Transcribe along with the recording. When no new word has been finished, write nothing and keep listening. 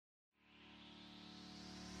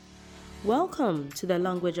Welcome to the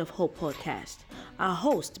Language of Hope podcast. Our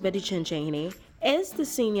host, Betty Chenchene, is the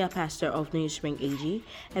senior pastor of New Spring AG,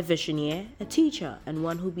 a visionary, a teacher, and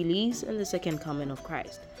one who believes in the second coming of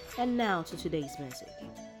Christ. And now to today's message.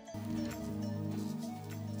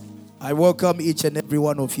 I welcome each and every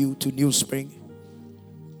one of you to New Spring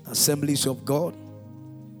Assemblies of God.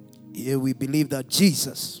 Here we believe that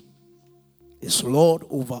Jesus is Lord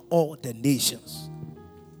over all the nations.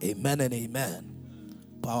 Amen and amen.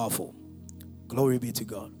 Powerful. Glory be to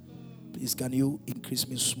God. Please, can you increase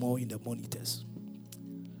me small in the monitors?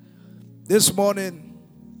 This morning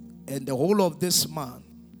and the whole of this month,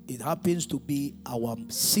 it happens to be our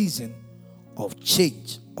season of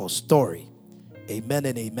change or story. Amen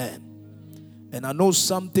and amen. And I know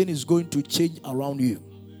something is going to change around you.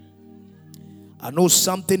 I know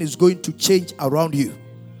something is going to change around you.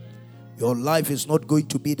 Your life is not going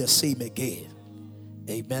to be the same again.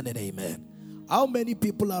 Amen and amen. How many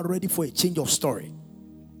people are ready for a change of story?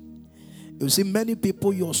 You see, many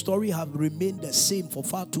people, your story have remained the same for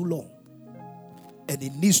far too long. And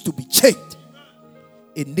it needs to be changed.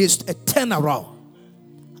 It needs a turnaround.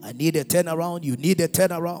 I need a turnaround. You need a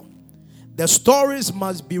turnaround. The stories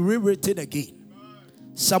must be rewritten again.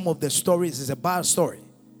 Some of the stories is a bad story.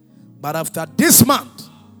 But after this month,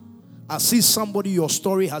 I see somebody, your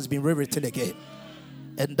story has been rewritten again.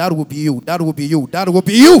 And that will be you. That will be you. That will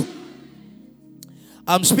be you.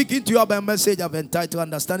 I'm speaking to you about a message I've entitled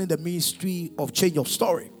Understanding the Mystery of Change of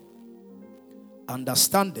Story.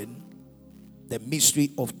 Understanding the mystery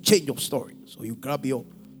of change of story. So you grab your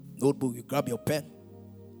notebook, you grab your pen,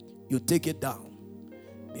 you take it down.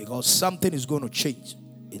 Because something is going to change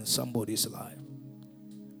in somebody's life.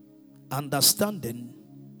 Understanding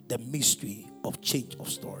the mystery of change of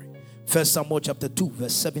story. 1 Samuel chapter 2,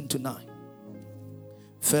 verse 7 to 9.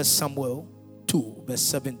 1 Samuel 2, verse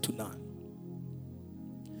 7 to 9.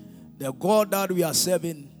 The God that we are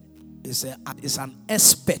serving is an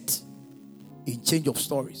expert in change of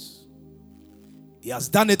stories. He has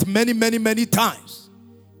done it many, many, many times.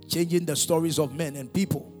 Changing the stories of men and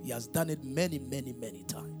people. He has done it many, many, many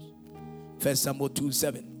times. 1 Samuel 2,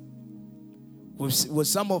 7. With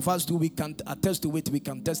some of us too, we can attest to it, we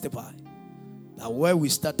can testify that where we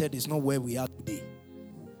started is not where we are today.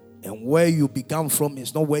 And where you began from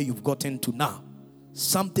is not where you've gotten to now.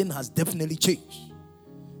 Something has definitely changed.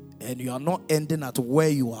 And you are not ending at where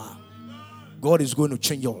you are. God is going to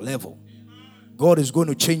change your level. God is going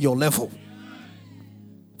to change your level.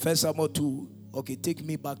 1 Samuel 2, okay, take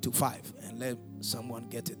me back to 5 and let someone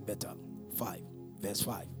get it better. 5, verse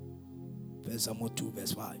 5. 1 Samuel 2,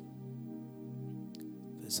 verse 5.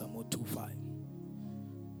 1 Samuel 2, 5.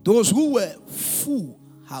 Those who were full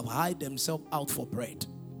have hid themselves out for bread.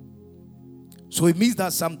 So it means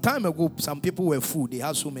that some time ago, some people were full. They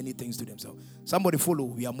had so many things to themselves. Somebody follow,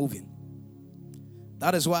 we are moving.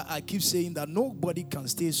 That is why I keep saying that nobody can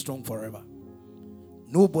stay strong forever.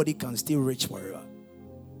 Nobody can stay rich forever.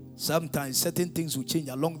 Sometimes certain things will change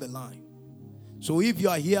along the line. So if you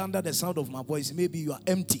are here under the sound of my voice, maybe you are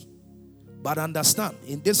empty. But understand,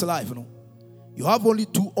 in this life, you have only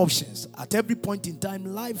two options. At every point in time,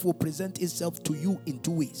 life will present itself to you in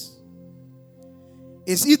two ways.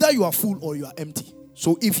 It's either you are full or you are empty.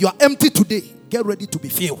 So if you are empty today, get ready to be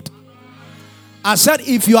filled. I said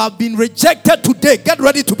if you have been rejected today, get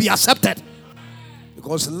ready to be accepted.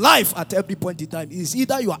 Because life at every point in time is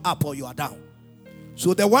either you are up or you are down.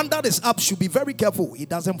 So the one that is up should be very careful. It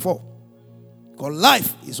doesn't fall. Because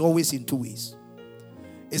life is always in two ways.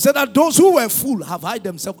 It said that those who were full have hid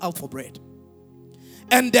themselves out for bread.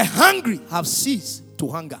 And the hungry have ceased to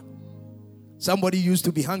hunger. Somebody used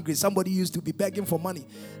to be hungry. Somebody used to be begging for money.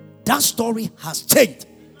 That story has changed.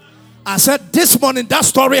 I said this morning that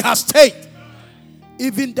story has changed.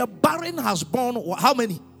 Even the barren has born how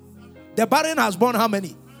many? The barren has born how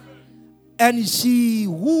many? And she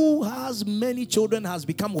who has many children has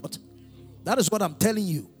become what? That is what I'm telling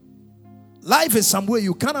you. Life is somewhere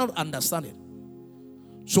you cannot understand it.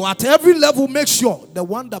 So at every level, make sure the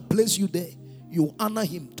one that placed you there, you honor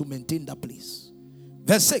him to maintain that place.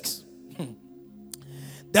 Verse 6.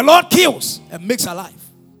 The Lord kills and makes alive.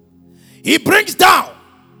 He brings down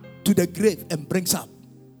to the grave and brings up.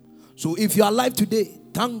 So if you are alive today,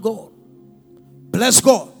 thank God. Bless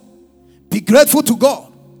God. Be grateful to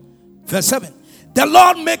God. Verse 7. The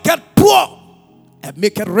Lord maketh poor and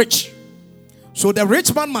maketh rich. So the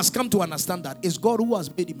rich man must come to understand that it's God who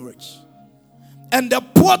has made him rich. And the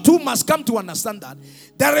poor too must come to understand that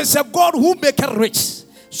there is a God who maketh rich.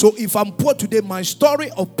 So if I'm poor today, my story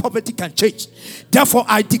of poverty can change. Therefore,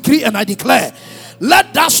 I decree and I declare,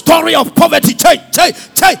 let that story of poverty change.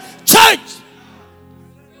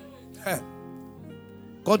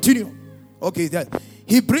 Continue. Okay, that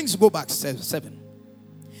he brings, go back 7.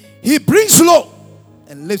 He brings low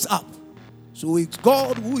and lifts up. So it's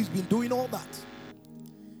God who has been doing all that.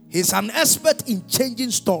 He's an expert in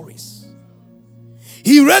changing stories.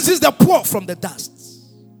 He raises the poor from the dust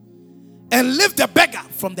and lifts the beggar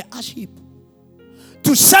from the ash heap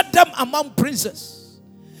to set them among princes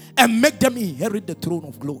and make them inherit the throne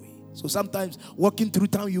of glory. So sometimes walking through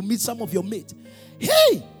town, you meet some of your mates.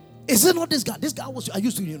 Hey, is it not this guy? This guy I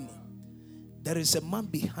used to know. There is a man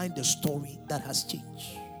behind the story that has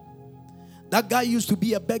changed. That guy used to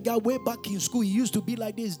be a beggar way back in school. He used to be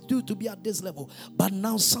like this, due to be at this level. But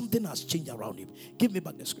now something has changed around him. Give me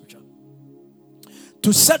back the scripture.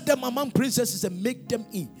 To set them among princes and make them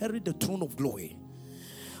inherit the throne of glory.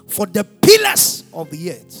 For the pillars of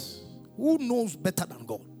the earth, who knows better than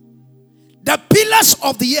God? The pillars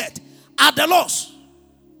of the earth are the laws.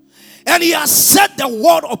 And he has set the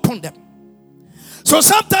word upon them. So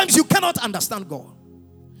sometimes you cannot understand God.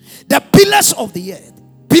 The pillars of the earth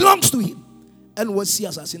belongs to him. And what see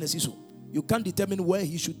as a you can't determine where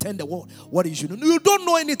he should turn the world, what he should do. You don't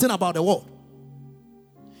know anything about the world.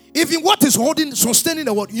 Even what is sustaining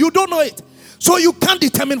the world, you don't know it. So you can't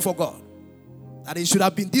determine for God that it should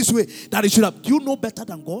have been this way, that it should have. Do you know better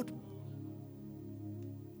than God?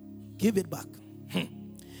 Give it back.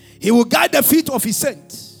 He will guide the feet of his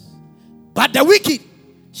saints, but the wicked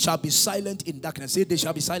shall be silent in darkness. Say, they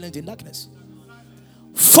shall be silent in darkness.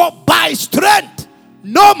 For by strength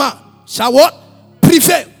no man shall what?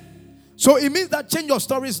 Prevail. So it means that change of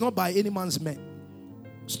story is not by any man's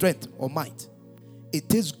strength or might.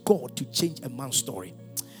 It is God to change a man's story.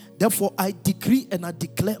 Therefore, I decree and I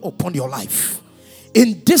declare upon your life,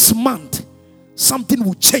 in this month, something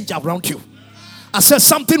will change around you. I said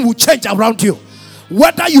something will change around you.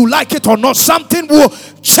 Whether you like it or not, something will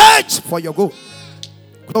change for your good.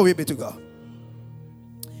 Glory be to God.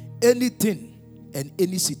 Anything and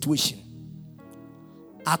any situation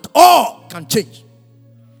at all can change.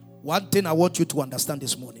 One thing I want you to understand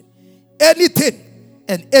this morning. Anything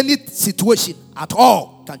and any situation at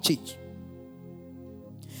all can change.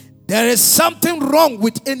 There is something wrong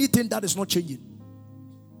with anything that is not changing.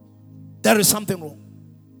 There is something wrong.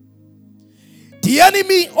 The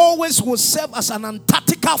enemy always will serve as an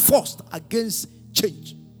antithetical force against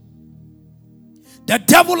change. The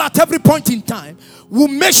devil at every point in time will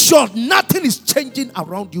make sure nothing is changing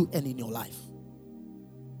around you and in your life.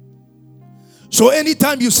 So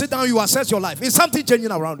anytime you sit down, you assess your life. Is something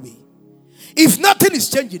changing around me? If nothing is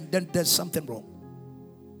changing, then there's something wrong.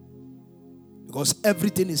 Because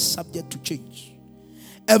everything is subject to change.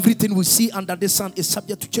 Everything we see under the sun is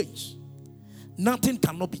subject to change. Nothing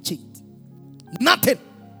cannot be changed. Nothing.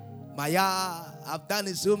 Maya, I've done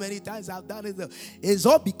it so many times. I've done it. It's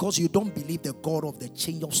all because you don't believe the God of the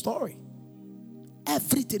change of story.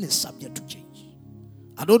 Everything is subject to change.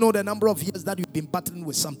 I don't know the number of years that you've been battling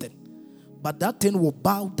with something, but that thing will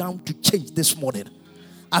bow down to change this morning.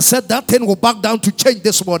 I said that thing will back down to change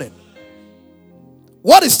this morning.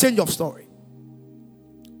 What is change of story?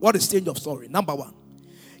 What is change of story? Number one,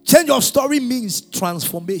 change of story means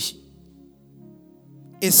transformation.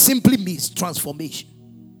 It simply means transformation.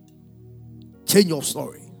 Change of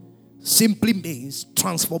story simply means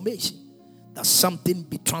transformation. That something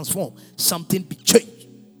be transformed, something be changed.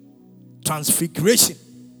 Transfiguration.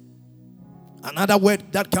 Another word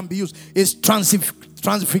that can be used is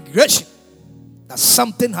transfiguration. That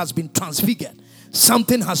something has been transfigured.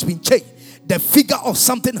 Something has been changed. The figure of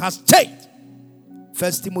something has changed.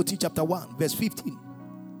 1 Timothy chapter 1 verse 15.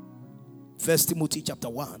 1 Timothy chapter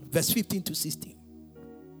 1 verse 15 to 16.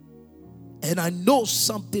 And I know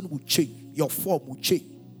something will change. Your form will change.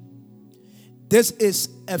 This is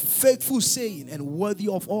a faithful saying and worthy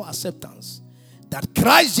of all acceptance, that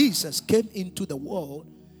Christ Jesus came into the world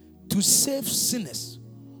to save sinners,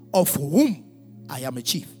 of whom I am a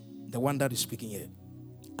chief. The one that is speaking here.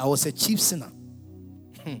 I was a chief sinner.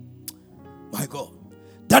 My God.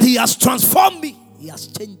 That he has transformed me. He has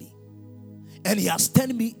changed me. And he has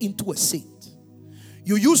turned me into a saint.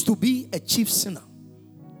 You used to be a chief sinner.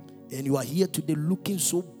 And you are here today looking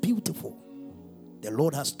so beautiful. The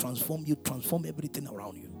Lord has transformed you, transformed everything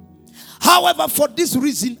around you. However, for this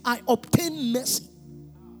reason, I obtain mercy,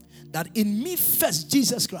 that in me first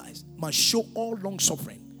Jesus Christ must show all long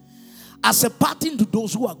suffering, as a pattern to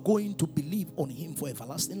those who are going to believe on him for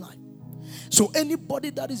everlasting life. So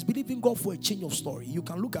anybody that is believing God for a change of story, you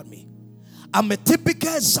can look at me. I'm a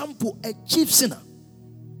typical example, a chief sinner,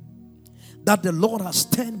 that the Lord has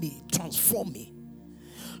turned me, transformed me.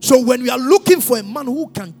 So when we are looking for a man who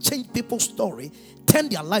can change people's story, turn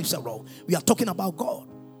their lives around, we are talking about God.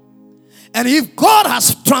 And if God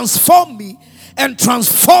has transformed me and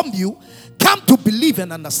transformed you, come to believe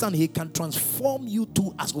and understand, he can transform you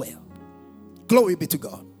too as well. Glory be to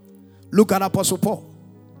God. Look at Apostle Paul.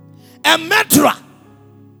 A murderer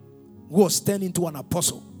who was turned into an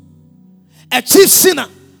apostle. A chief sinner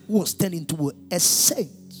who was turned into a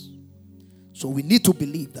saint. So we need to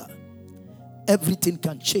believe that everything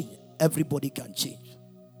can change. Everybody can change.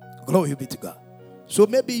 Glory be to God. So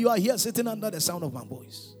maybe you are here sitting under the sound of my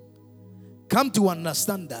voice. Come to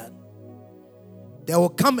understand that there will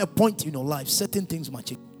come a point in your life, certain things might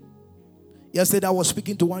change. Yesterday I was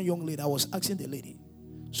speaking to one young lady. I was asking the lady,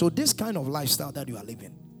 so this kind of lifestyle that you are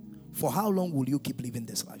living, for how long will you keep living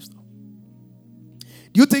this lifestyle?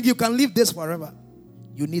 Do you think you can live this forever?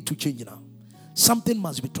 You need to change now. Something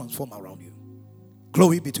must be transformed around you.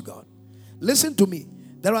 Glory be to God. Listen to me.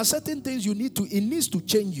 There are certain things it needs to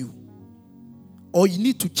change you. Or you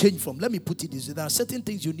need to change from. Let me put it this way. There are certain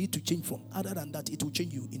things you need to change from. Other than that, it will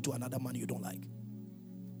change you into another man you don't like.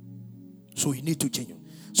 So you need to change.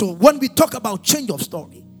 So when we talk about change of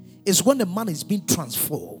story, it's when the man is being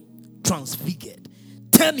transformed, transfigured,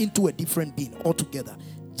 turned into a different being altogether.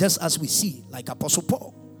 Just as we see, like Apostle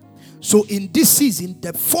Paul. So in this season,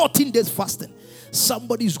 the 14 days fasting,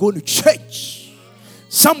 somebody is going to change.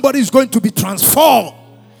 Somebody is going to be transformed.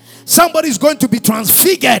 Somebody is going to be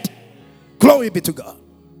transfigured. Glory be to God.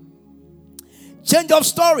 Change of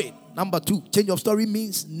story. Number 2, change of story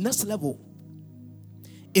means next level.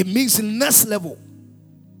 It means next level.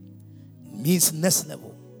 It means next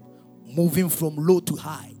level. Moving from low to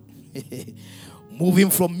high. Moving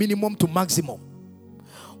from minimum to maximum.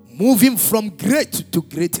 Moving from great to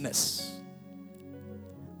greatness.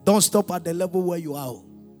 Don't stop at the level where you are.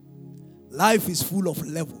 Life is full of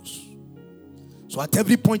levels. So at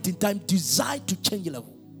every point in time, desire to change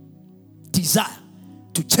level. Desire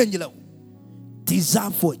to change level. Desire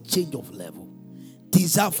for a change of level.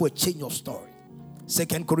 Desire for a change of story. 2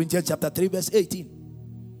 Corinthians chapter 3 verse 18.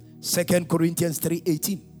 2 Corinthians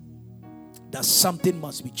 3:18. That something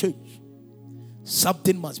must be changed.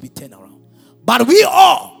 Something must be turned around. But we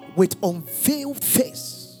all, with unveiled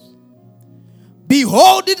face,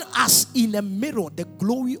 beholding as in a mirror the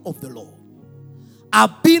glory of the Lord,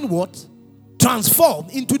 are being what?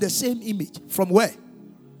 Transformed into the same image. From where?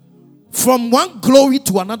 From one glory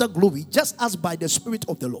to another glory, just as by the Spirit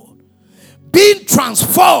of the Lord. Being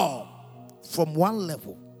transformed from one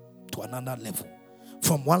level to another level.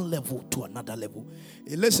 From one level to another level.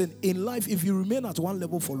 Listen, in life, if you remain at one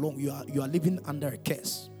level for long, you are living under a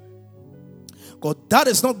curse. Because that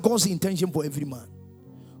is not God's intention for every man.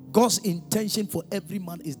 God's intention for every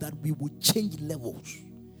man is that we will change levels.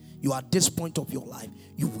 You are at this point of your life,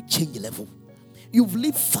 you will change level. You've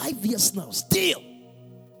lived 5 years now, still.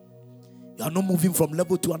 You are not moving from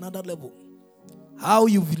level to another level. How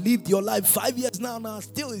you've lived your life 5 years now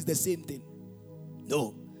still is the same thing.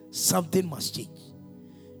 No, something must change.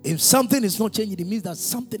 If something is not changing, it means that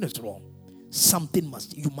something is wrong.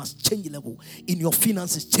 You must change level. In your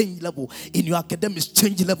finances, change level. In your academics,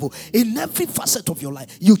 change level. In every facet of your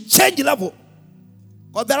life, you change level.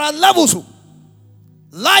 But there are levels.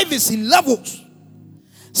 Life is in levels.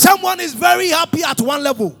 Someone is very happy at one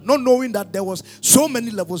level, not knowing that there was so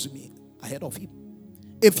many levels ahead of him.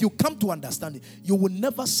 If you come to understand it, you will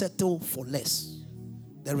never settle for less.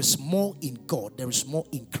 There is more in God. There is more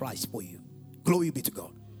in Christ for you. Glory be to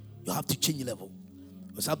God. You have to change level.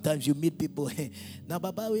 Sometimes you meet people, na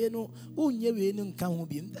baba we no unye we no nka ho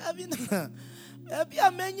bi.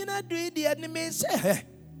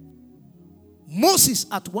 Moses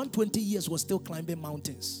at 120 years was still climbing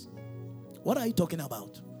mountains. What are you talking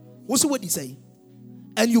about? What's what he say?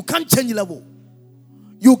 And you can't change level.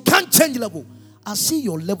 You can't change level. I see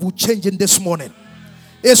your level changing this morning.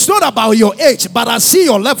 It's not about your age, but I see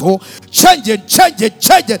your level changing.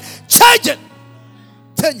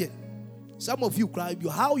 Some of you cry,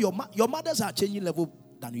 how your mothers are changing level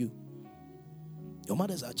than you. Your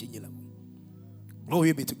mothers are changing level.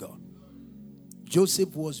 Glory be to God.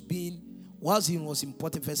 Joseph whilst he was in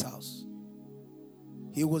Potiphar's house,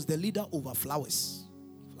 he was the leader over flowers.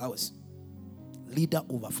 Leader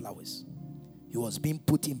over flowers. He was being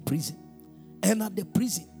put in prison. And at the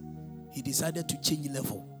prison, he decided to change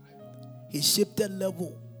level. He shifted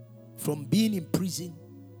level from being in prison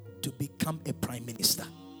to become a prime minister.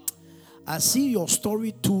 I see your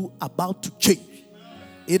story too about to change.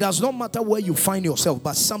 It does not matter where you find yourself,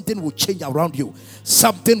 but something will change around you.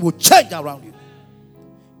 Something will change around you.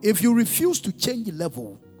 If you refuse to change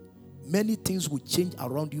level, many things will change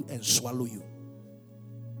around you and swallow you.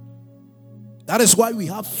 That is why we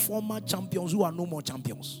have former champions who are no more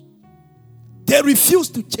champions. They refuse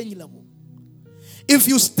to change level. If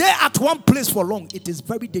you stay at one place for long, it is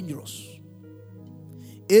very dangerous.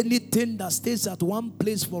 Anything that stays at one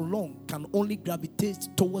place for long can only gravitate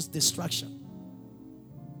towards destruction.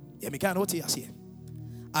 Yeah, me can what you say.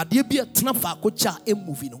 Adie bi etna fa kocha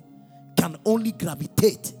movie no can only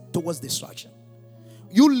gravitate towards destruction.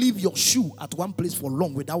 You leave your shoe at one place for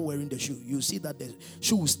long without wearing the shoe, you see that the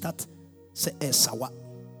shoe will start say sawa,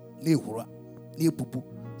 ne hura, ne bubu.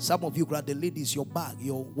 Some of you grab the ladies, your bag,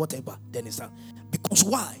 your whatever, then it's done. Because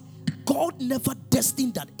why? God never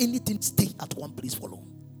destined that anything stay at one place for long.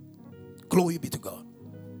 Glory be to God.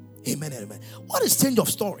 Amen and amen. What is change of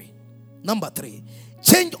story? Number 3.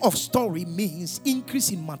 Change of story means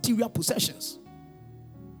increase in material possessions.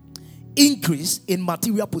 Increase in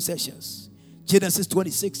material possessions. Genesis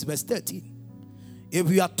 26 verse 13. If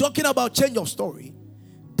we are talking about change of story,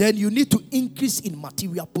 then you need to increase in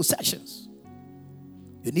material possessions.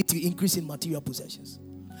 You need to increase in material possessions.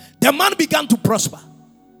 The man began to prosper.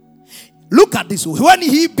 Look at this. When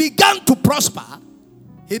he began to prosper,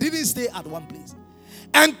 he didn't stay at one place.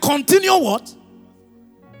 And continue what?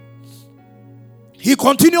 He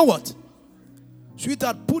continued what?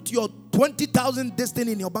 Sweetheart, put your 20,000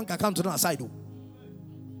 destiny in your bank account to the side.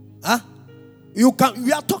 Huh?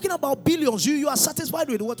 We are talking about billions. You are satisfied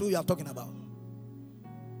with what we are talking about.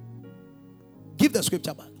 Give the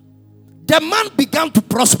scripture back. The man began to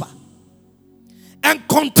prosper and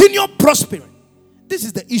continue prospering. This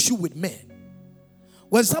is the issue with men.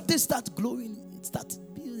 When something starts glowing, start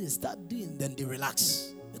doing, then they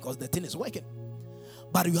relax because the thing is working.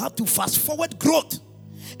 But you have to fast forward growth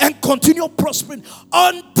and continue prospering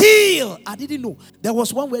until, I didn't know, there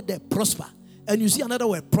was one word there, prosper. And you see another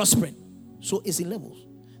word, prospering. So it's in levels.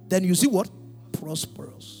 Then you see what?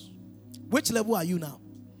 Prosperous. Which level are you now?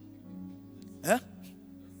 Eh?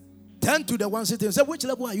 Turn to the one sitting and say, which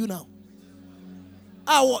level are you now?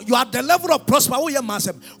 Oh, you are at the level of prosper. Oh, yeah,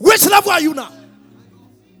 massive. Which level are you now?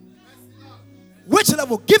 Which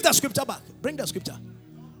level? Give the scripture back. Bring the scripture.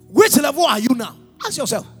 Which level are you now? Ask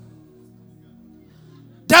yourself.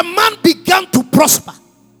 The man began to prosper.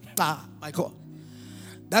 Ah, my God.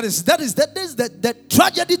 That is the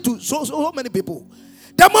tragedy to so many people.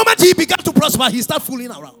 The moment he began to prosper, he started fooling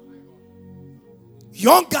around.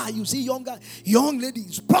 Young guy, you see, young lady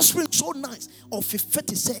is prospering so nice. Of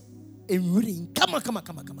 50 say, come on.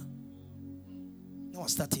 Now I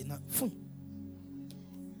started now.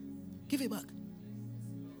 Give it back.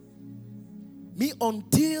 Me,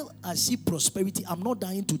 until I see prosperity, I'm not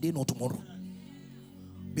dying today nor tomorrow.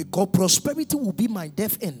 Because prosperity will be my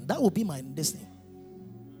death end. That will be my destiny.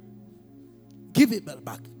 Give it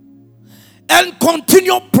back. And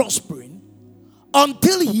continue prospering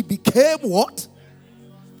until he became what?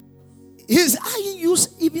 I use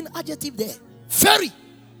even adjective there. Very.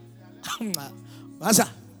 Master.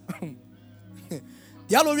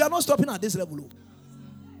 We are not stopping at this level.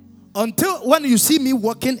 Until when you see me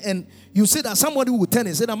walking and you see that somebody will turn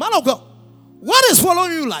and say, man of God, what is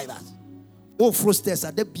following you like that? Oh, frosters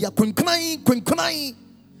are there. Be a queen.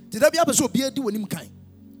 Did I be able to be a do him kind?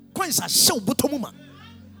 Coins are show bottomuma.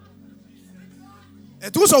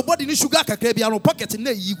 It was a body in sugar cacabiano pocket in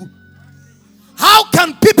the ego. How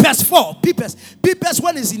can peepers fall? Peepers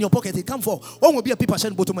when is in your pocket, it come fall. One will be a paper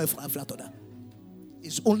shed bottom of flat order.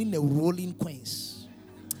 It's only the rolling coins.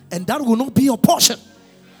 And that will not be your portion.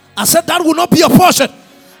 I said that will not be your portion.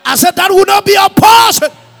 I said that will not be your portion.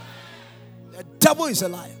 The devil is a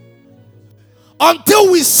liar.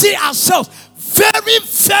 Until we see ourselves very,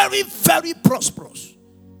 very, very prosperous,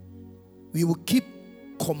 we will keep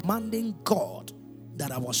commanding God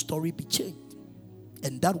that our story be changed.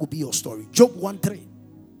 And that will be your story. Job 1:3.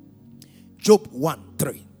 Job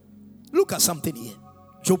 1:3. Look at something here.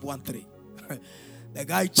 Job 1:3. The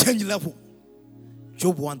guy changed level.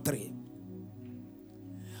 Job 1:3.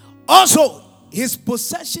 Also, his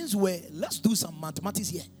possessions were, let's do some mathematics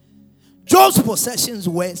here. Job's possessions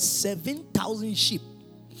were 7,000 sheep,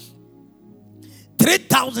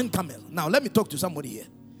 3,000 camels. Now, let me talk to somebody here.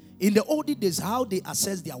 In the olden days, how they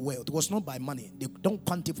assess their wealth was not by money. They don't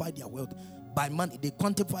quantify their wealth by money. They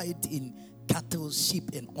quantify it in cattle,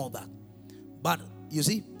 sheep, and all that. But, you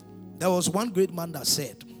see, there was one great man that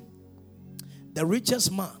said, the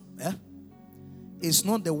richest man is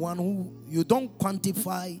not the one who, you don't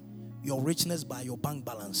quantify your richness by your bank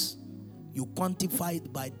balance. You quantify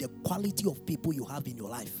it by the quality of people you have in your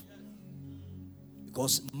life.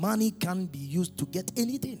 Because money can be used to get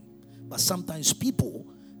anything. But sometimes people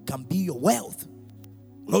can be your wealth.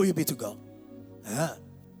 Glory be to God.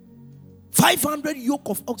 500 yoke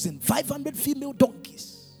of oxen, 500 female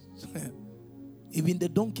donkeys. Even the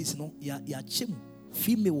donkeys,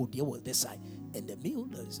 female will deal with this side, and the male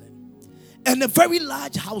does. And a very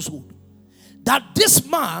large household. that this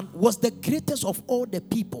man was the greatest of all the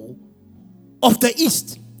people of the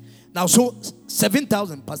East. Now, so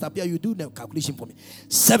 7,000, Pastor Pierre, you do the calculation for me.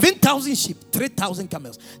 7,000 sheep, 3,000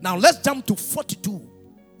 camels. Now, let's jump to 42,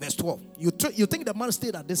 verse 12. You think the man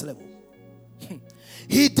stayed at this level?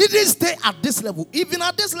 He didn't stay at this level. Even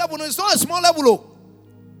at this level, no, it's not a small level. Oh.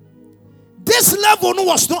 This level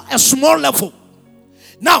was not a small level.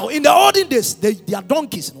 Now, in the olden days, their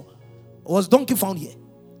donkeys, no, was donkey found here.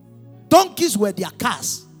 Donkeys were their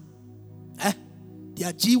cars.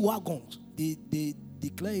 Their G-wagons. They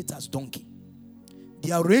declare it as donkey.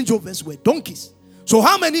 Their Range Rovers were donkeys. So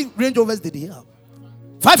how many Range Rovers did he have?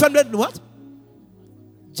 500 what?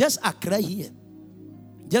 Just Accra here.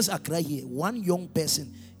 Just Accra here. One young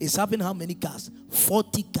person is having how many cars?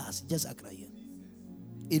 40 cars. Just Accra here.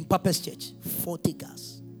 In Papa's church. 40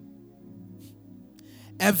 cars.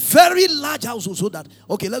 A very large house also that.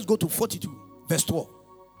 Okay, let's go to 42 verse 12.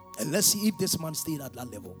 And let's see if this man stayed at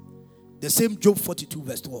that level. The same Job 42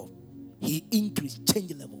 verse 12. He increased,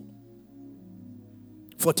 change level.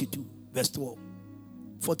 42 verse 12.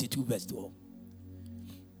 42 verse 12.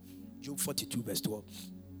 Job 42 verse 12.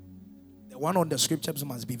 The one on the scriptures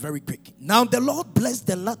must be very quick. Now the Lord blessed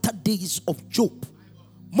the latter days of Job.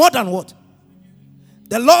 More than what?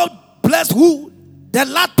 The Lord blessed who? The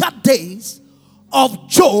latter days of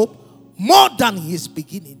Job more than his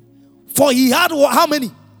beginning. For he had how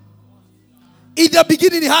many? In the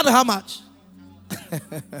beginning he had how much?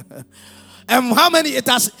 And how many? It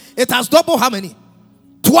has doubled how many?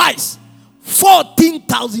 Twice.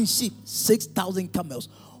 14,000 sheep, 6,000 camels,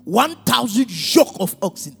 1,000 yoke of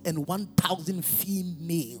oxen, and 1,000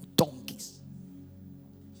 female donkeys.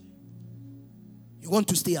 You want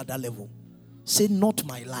to stay at that level? Say, not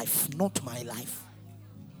my life, not my life.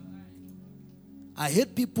 I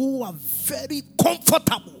hate people who are very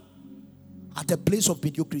comfortable at the place of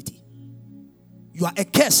mediocrity. You are a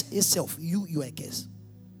curse itself. You are a curse.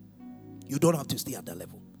 You don't have to stay at that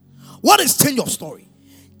level. What is change of story?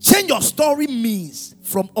 Change of story means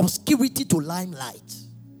from obscurity to limelight.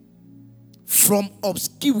 From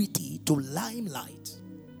obscurity to limelight.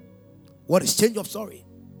 What is change of story?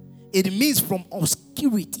 It means from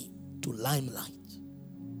obscurity to limelight.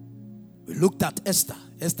 We looked at Esther.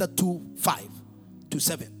 Esther 2, 5 to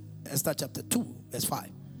 7. Esther chapter 2, verse 5.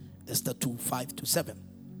 Esther 2, 5 to 7.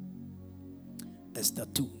 Esther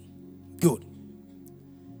 2. Good.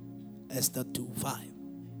 Esther 2, 5.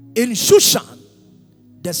 In Shushan,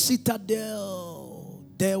 the citadel,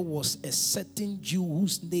 there was a certain Jew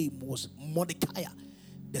whose name was Mordecai,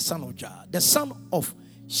 the son of Jah, the son of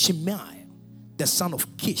Shimei, the son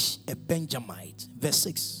of Kish, a Benjamite. Verse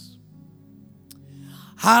 6.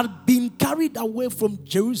 Had been carried away from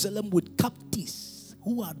Jerusalem with captives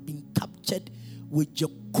who had been captured with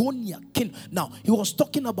Jeconiah king. Now, he was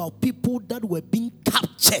talking about people that were being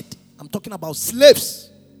captured. I'm talking about slaves.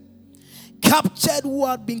 Captured, who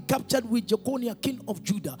had been captured with Jeconiah king of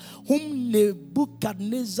Judah, whom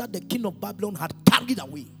Nebuchadnezzar the king of Babylon had carried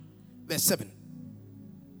away. Verse 7.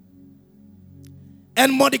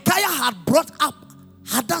 And Mordecai had brought up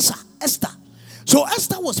Hadassah, Esther. So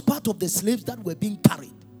Esther was part of the slaves that were being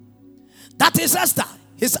carried. That is Esther,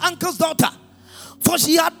 his uncle's daughter. For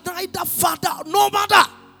she had neither father nor mother.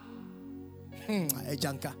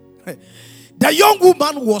 The young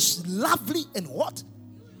woman was lovely and what?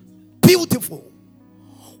 Beautiful.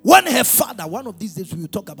 When her father, one of these days we will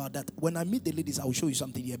talk about that. When I meet the ladies, I will show you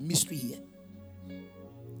something here, mystery here.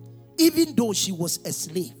 Even though she was a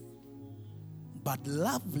slave, but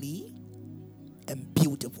lovely and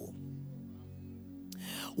beautiful.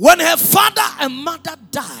 When her father and mother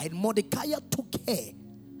died, Mordecai took her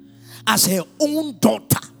as her own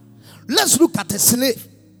daughter. Let's look at a slave.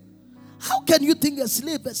 How can you think a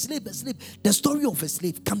slave? The story of a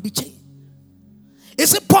slave can be changed.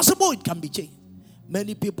 Is it possible it can be changed?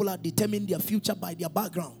 Many people are determining their future by their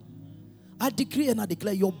background. I decree and I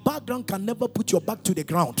declare your background can never put your back to the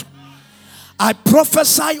ground. I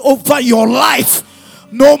prophesy over your life.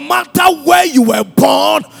 No matter where you were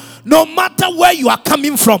born, no matter where you are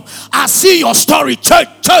coming from, I see your story. Church.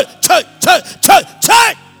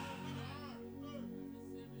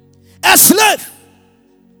 A slave.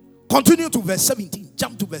 Continue to verse 17.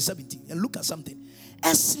 Jump to verse 17 and look at something.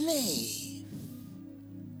 A slave.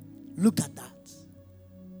 Look at that.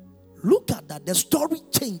 Look at that. The story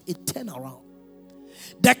changed. It turned around.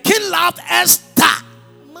 The king loved Esther.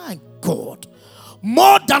 My God.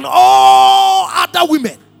 More than all other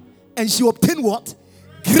women. And she obtained what?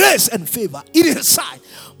 Grace and favor in his sight.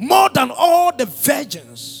 More than all the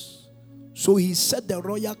virgins. So he set the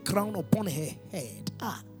royal crown upon her head.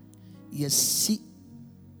 Yes, see.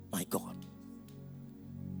 My God.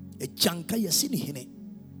 a janka yasini hine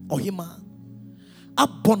ohima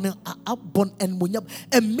abon and munyab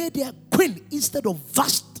and made a queen instead of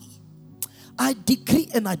Vashti. I decree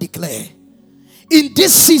and I declare, in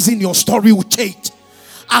this season your story will change.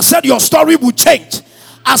 I said your story will change.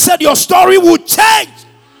 I said your story will change.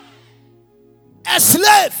 A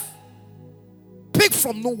slave picked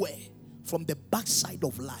from nowhere, from the backside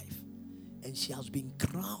of life, and she has been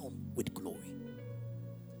crowned with glory.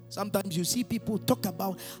 Sometimes you see people talk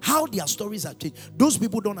about how their stories have changed. Those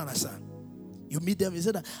people don't understand. You meet them, you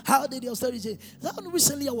say that, how did your story change?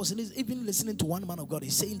 Recently I was even listening to one man of God.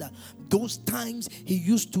 He's saying that those times he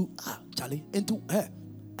used to Charlie into her.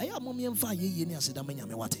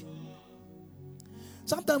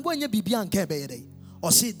 Sometimes when you be on Kebe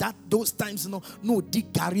or see that those times no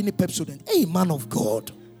dig Gary Pepsodent. Hey, man of God.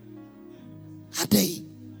 Are they?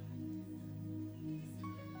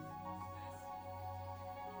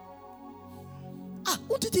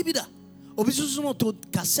 What did he be that? Obviously, not to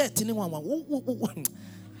cassette anyone.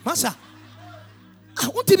 Massa.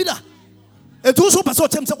 What did he be that? It also passed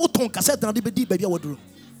out to Oton cassette and the baby would do.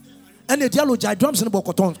 And the dialogue drums in the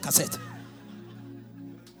Bocoton cassette.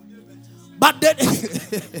 But then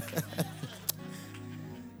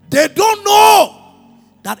they don't know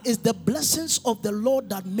that it's the blessings of the Lord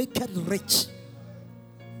that make it rich.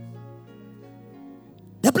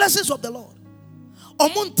 The blessings of the Lord.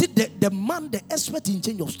 The man, the expert in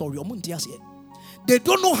change of story. They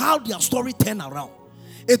don't know how their story turn around.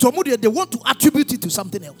 It's they want to attribute it to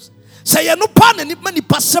something else. Say no pan and many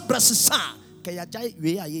pass so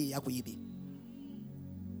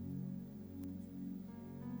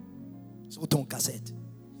ton cassette.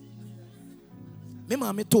 Me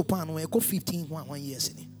mama to pan when I go 1 years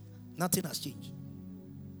in it. Nothing has changed.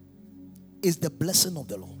 It's the blessing of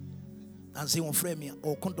the Lord. And say on frame me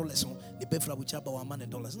or condolence on the befra which about $1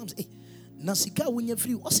 million. And I'm saying, Nasika when you're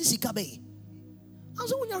free, what's this cabe? I'm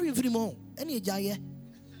saying when you're free more, any jaya,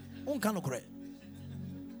 on cannot correct.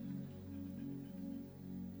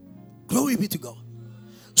 Glory be to God.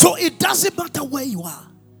 So it doesn't matter where you are.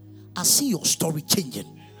 I see your story changing.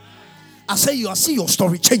 I see your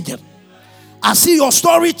story changing. I see your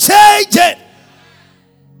story changing.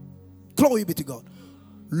 Glory be to God.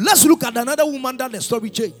 Let's look at another woman that the story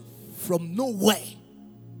changed. From nowhere.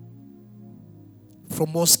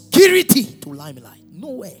 From obscurity to limelight.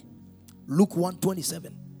 Nowhere. Luke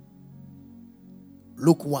 1:27.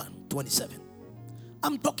 Luke 1:27.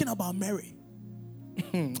 I'm talking about Mary.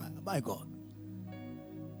 My God.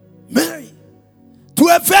 Mary. To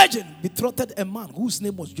a virgin betrothed a man whose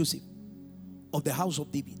name was Joseph of the house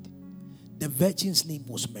of David. The virgin's name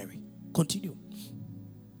was Mary. Continue.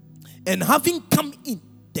 And having come in,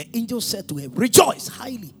 the angel said to her, rejoice,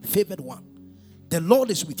 highly favored one. The Lord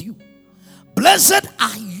is with you. Blessed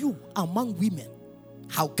are you among women.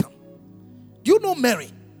 How come? Do you know Mary?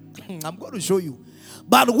 I'm going to show you.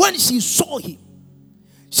 But when she saw him,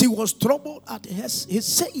 she was troubled at his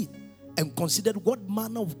saying and considered what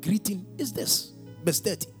manner of greeting is this. Verse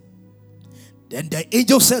 30. Then the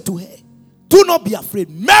angel said to her, do not be afraid,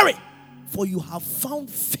 Mary, for you have found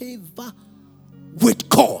favor with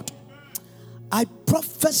God. I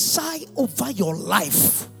prophesy over your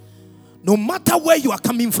life. No matter where you are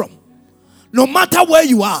coming from, no matter where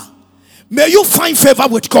you are, may you find favor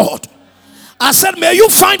with God. I said, may you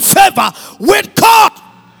find favor with God.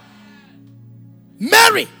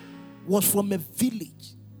 Mary was from a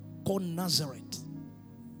village called Nazareth.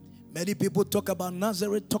 Many people talk about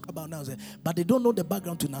Nazareth, but they don't know the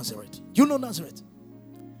background to Nazareth. You know Nazareth?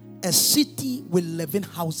 A city with 11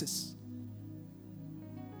 houses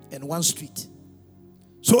and 1 street.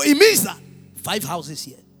 So it means that 5 houses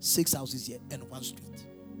here, 6 houses here, and 1 street.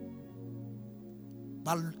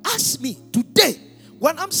 But ask me today,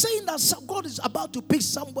 when I'm saying that God is about to pick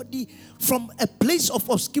somebody from a place of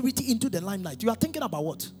obscurity into the limelight, you are thinking about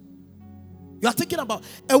what? You are thinking about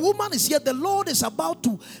a woman is here. The Lord is about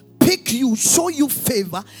to pick you, show you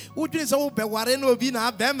favor. So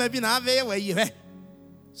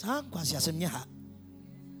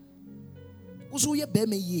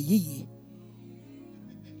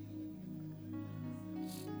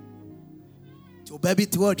baby,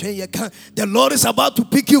 the Lord is about to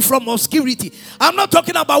pick you from obscurity. I'm not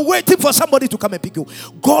talking about waiting for somebody to come and pick you.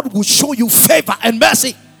 God will show you favor and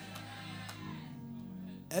mercy.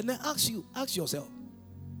 And then ask yourself,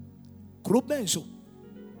 Grobenso,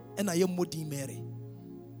 and I am Modi Mary.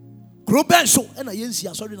 Grobenso, and I am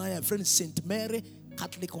sorry, I am friend Saint Mary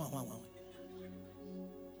Catholic.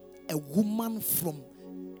 A woman from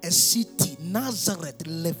a city, Nazareth,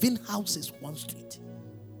 11 houses, 1 street.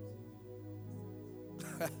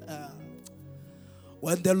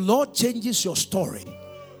 When the Lord changes your story,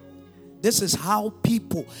 This is how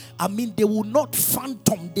people, they will not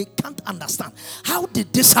fathom, they can't understand. How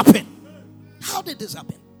did this happen? How did this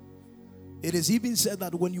happen? It is even said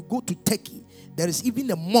that when you go to Turkey, there is even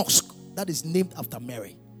a mosque that is named after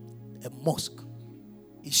Mary. A mosque.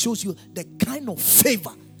 It shows you the kind of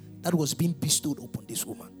favor that was being bestowed upon this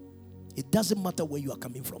woman. It doesn't matter where you are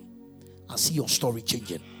coming from. I see your story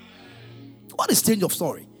changing. What is change of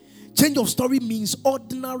story? Change of story means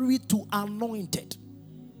ordinary to anointed.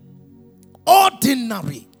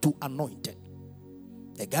 Ordinary to anointed.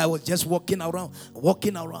 The guy was just walking around.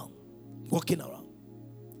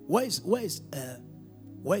 Where is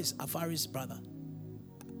Afari's brother?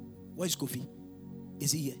 Where is Kofi?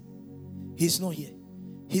 Is he here? He's not here.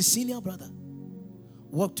 His senior brother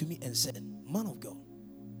walked to me and said, man of God,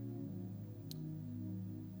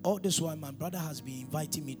 all this while my brother has been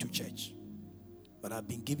inviting me to church, but I've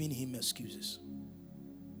been giving him excuses.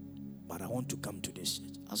 But I want to come to this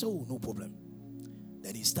church. I said, oh, no problem.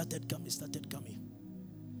 Then he started coming.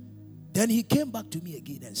 Then he came back to me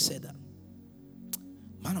again and said that,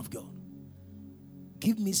 man of God,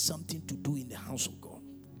 give me something to do in the house of God.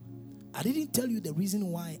 I didn't tell you the reason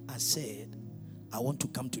why I said I want to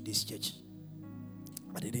come to this church.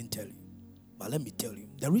 I didn't tell you. But let me tell you.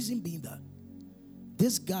 The reason being that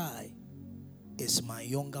this guy is my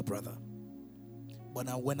younger brother. But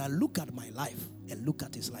now when I look at my life and look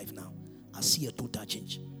at his life now, I see a total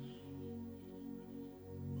change.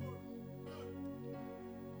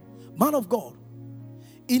 Man of God,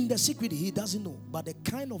 in the secret he doesn't know, but the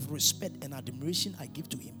kind of respect and admiration I give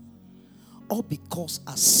to him, all because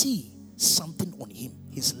I see something on him,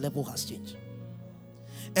 his level has changed.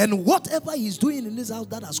 And whatever he's doing in this house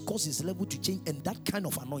that has caused his level to change, and that kind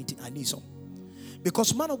of anointing, I need some.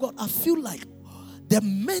 Because man of God, I feel like the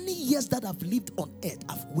many years that I've lived on earth,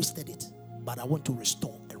 I've wasted it. But I want to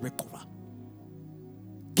restore and recover.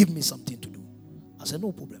 Give me something to do. I said,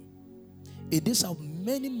 no problem. It is have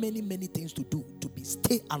many things to do to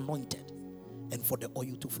stay anointed and for the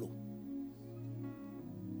oil to flow.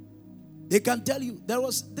 They can tell you there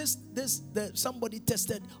was somebody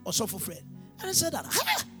tested Osofo Fred. And I said that,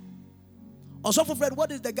 Osofo Fred, what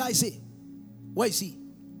did the guy say? Where is he?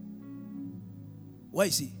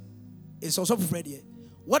 It's Osofo Fred here.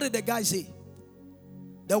 What did the guy say?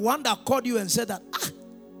 The one that called you and said that,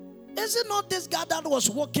 is it not this guy that was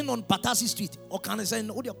walking on Patasi Street? Or can I say,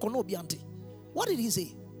 what did he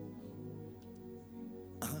say?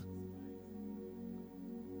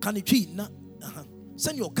 Can you cheat?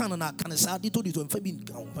 Send your can and can say, did you for me?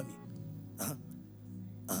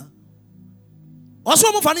 Also,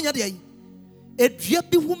 I'm finding a day. It yet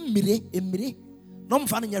be whom mire, no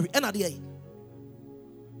finding every day.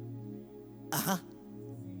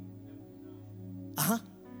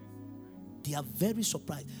 They are very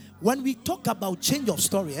surprised. When we talk about change of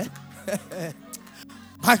story,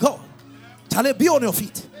 my God, Charlie, be on your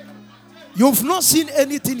feet. You've not seen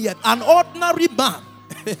anything yet. An ordinary man.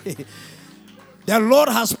 The Lord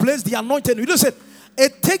has placed the anointing. You listen,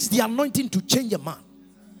 it takes the anointing to change a man.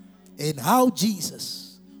 And how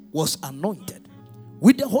Jesus was anointed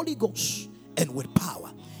with the Holy Ghost and with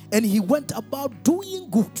power. And he went about doing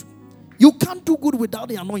good. You can't do good without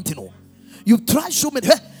the anointing. No. You try so many.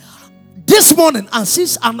 This morning, I see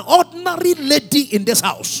an ordinary lady in this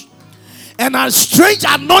house. And a strange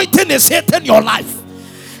anointing is hitting your life.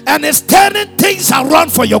 And it's turning things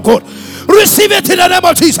around for your good. Receive it in the name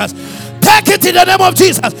of Jesus. Take it in the name of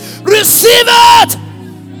Jesus. Receive it.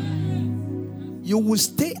 You will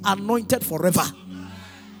stay anointed forever.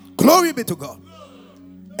 Glory be to God.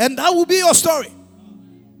 And that will be your story.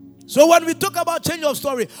 So when we talk about change of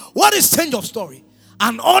story, what is change of story?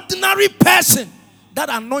 An ordinary person, that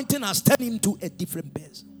anointing has turned him to a different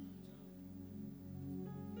person.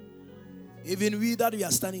 Even we that we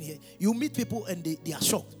are standing here, you meet people and they are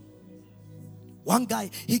shocked. One guy,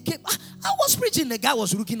 he came, I was preaching, the guy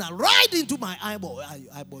was looking at right into my eyeball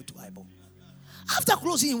to eyeball. After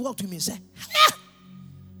closing, he walked to me and said,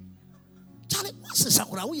 Charlie, what's the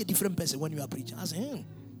Sakura? Are you a different person when you are preaching? I said,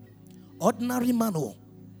 ordinary man,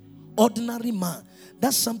 ordinary man.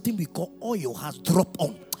 That's something we call oil has dropped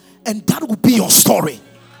on. And that will be your story.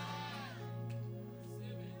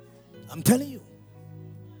 I'm telling you.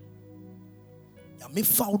 We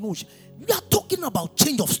are talking about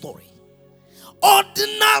change of story.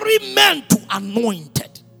 Ordinary men to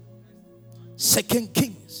anointed. 2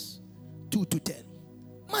 Kings 2:10.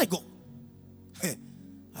 My God.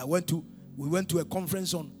 We went to a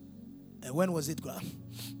conference on, when was it?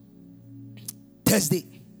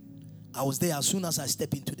 Thursday. I was there as soon as I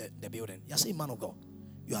stepped into the building. I say, man of God,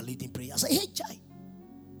 you are leading prayer. I say, hey, Chai,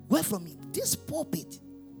 where from me? This pulpit,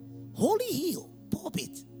 Holy Hill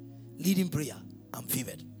pulpit, leading prayer, I'm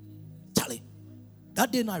favored. Charlie,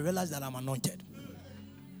 that day I realized that I'm anointed.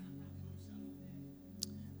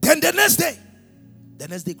 Then the next day,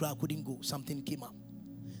 I couldn't go. Something came up.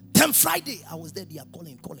 Then Friday, I was there. They are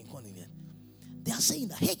calling. They are saying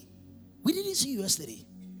that, hey, we didn't see you yesterday.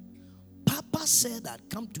 Papa said that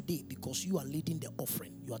come today because you are leading the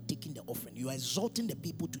offering. You are taking the offering. You are exhorting the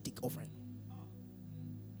people to take offering.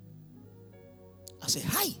 I said,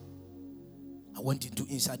 hi. I went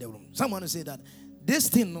inside the room. Someone said that this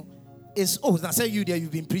thing is, I said you there,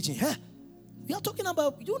 you've been preaching. Huh? You are talking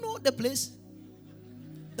about, you know the place?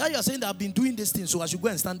 That you are saying that I've been doing this thing, so I should go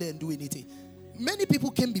and stand there and do anything. Many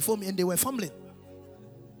people came before me and they were fumbling.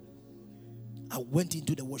 I went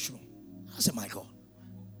into the washroom. I said, my God,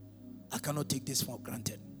 I cannot take this for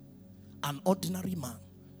granted. An ordinary man.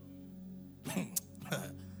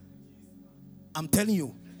 I'm telling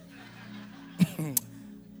you.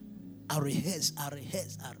 I rehearse.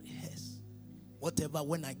 Whatever,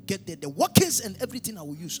 when I get there, the workings and everything I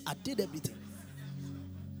will use, I did everything.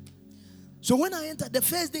 So when I entered, the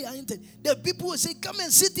first day I entered, the people will say, come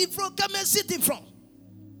and sit in front,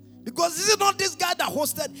 Because this is not this guy that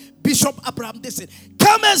hosted Bishop Abraham. They said,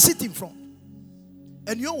 come and sit in front.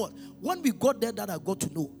 And you know what? When we got there, that I got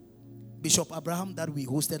to know Bishop Abraham that we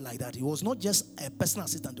hosted like that. He was not just a personal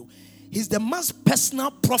assistant. He's the man's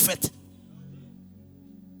personal prophet.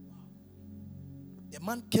 The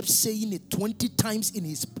man kept saying it 20 times in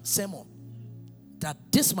his sermon. That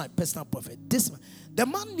this my personal prophet. The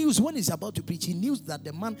man knew when he's about to preach, he knew that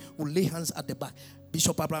the man will lay hands at the back.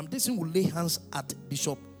 Bishop Abraham Dixon will lay hands at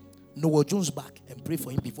Bishop Noah Jones' back and pray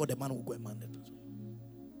for him before the man will go and man the person.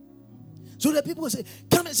 So the people will say,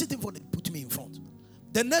 come and sit in front. They put me in front.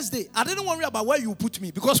 The next day, I didn't worry about where you put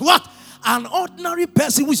me. Because what? An ordinary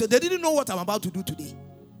person who said, they didn't know what I'm about to do today.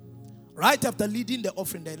 Right after leading the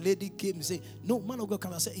offering, the lady came and said, no, man of God,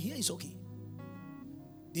 can I say, here is okay.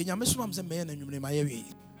 The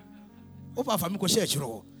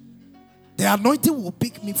anointing will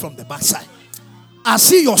pick me from the backside. I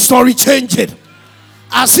see your story changing.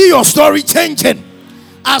 And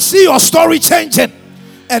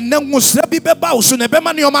then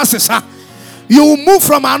you will move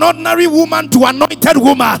from an ordinary woman to an anointed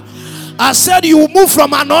woman. I said you will move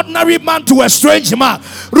from an ordinary man to a strange man.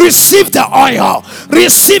 Receive the oil.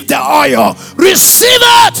 Receive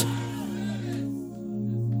it.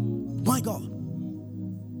 My God.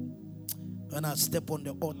 When I step on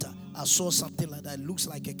the altar, I saw something like that. It looks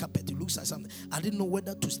like a carpet. It looks like something. I didn't know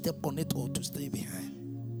whether to step on it or to stay behind.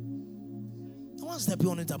 I want to step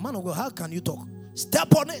on it. Man of God, how can you talk?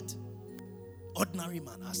 Step on it. Ordinary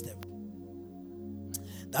man, I step.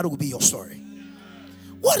 That will be your story.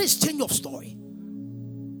 What is change of story?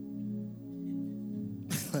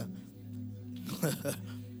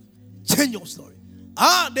 Change of story.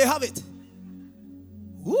 They have it.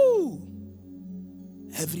 Woo!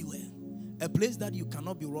 Everywhere. A place that you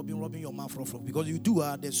cannot be rubbing your mouth from because you do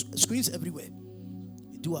there's screens everywhere.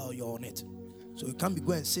 You do you're on it. So you can't be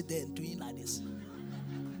going and sit there and doing like this.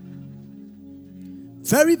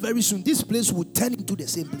 Very, very soon, this place will turn into the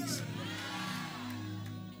same place.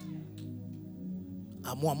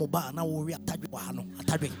 The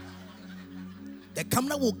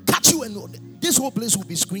camera will catch you and this whole place will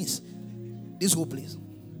be screens. This whole place.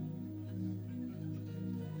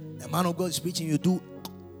 The man of God is preaching, you do.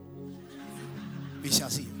 We shall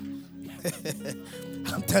see.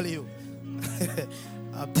 I'm telling you.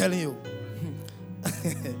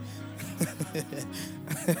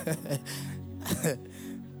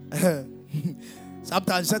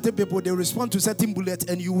 Sometimes certain people, they respond to certain bullets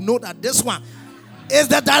and you know that this one is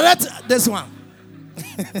the direct, this one.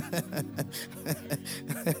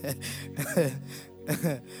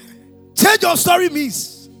 Change of story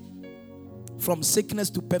means from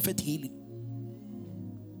sickness to perfect healing.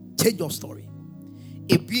 Change of story.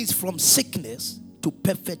 It means from sickness to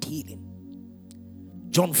perfect healing.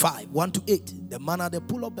 John 5:1-8. The man at the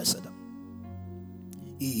pool of Bethesda.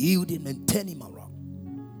 He healed him and turned him around.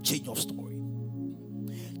 Change of story.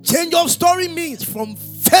 Change of story means from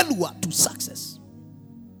failure to success.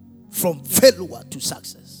 From failure to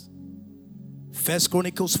success. 1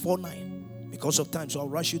 Chronicles 4:9. Because of time, so I'll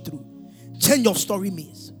rush you through. Change of story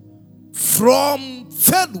means from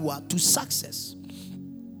failure to success.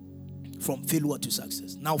 From failure to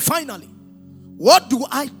success. Now finally, what do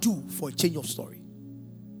I do for a change of story?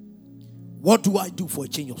 What do I do for a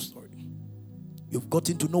change of story? You've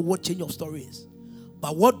gotten to know what change of story is.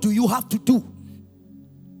 But what do you have to do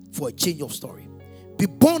for a change of story? Be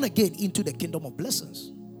born again into the kingdom of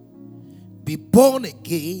blessings. Be born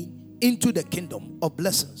again into the kingdom of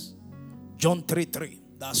blessings. John 3:3.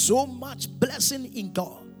 There's so much blessing in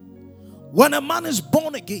God When a man is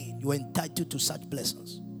born again, you're entitled to such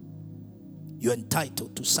blessings. You're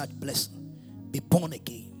entitled to such blessings. Be born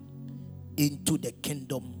again into the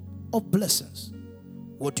kingdom of blessings.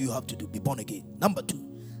 What do you have to do? Be born again. Number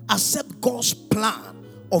 2, accept God's plan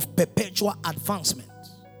of perpetual advancement.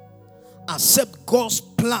 Accept God's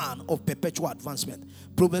plan of perpetual advancement.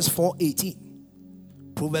 Proverbs 4:18.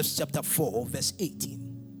 Proverbs chapter 4, verse 18.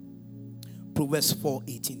 Proverbs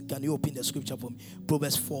 4:18. Can you open the scripture for me?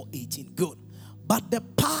 Proverbs 4:18. Good. But the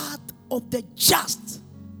path of the just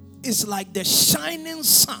is like the shining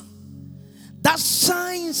sun that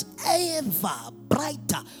shines ever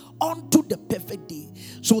brighter unto the perfect day.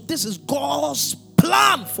 So this is God's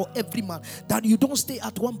plan for every man, that you don't stay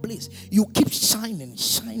at one place. You keep shining.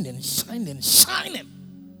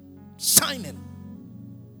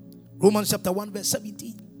 Romans chapter 1 verse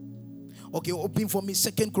 17. Okay, open for me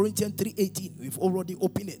 2 Corinthians 3:18. We've already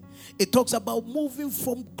opened it. It talks about moving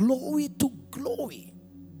from glory to glory.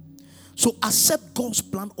 So accept God's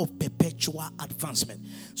plan of perpetual advancement.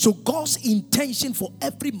 So God's intention for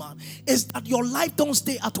every man is that your life don't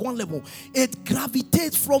stay at one level. It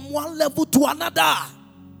gravitates from one level to another.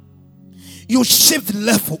 You shift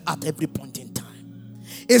level at every point in time.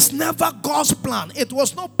 It's never God's plan. It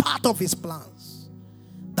was not part of his plans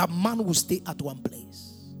that man will stay at one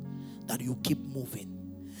place, that you keep moving.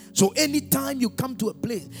 So anytime you come to a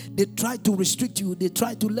place, they try to restrict you, they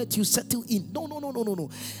try to let you settle in. No.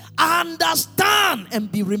 Understand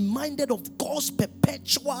and be reminded of God's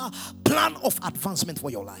perpetual plan of advancement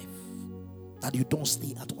for your life, that you don't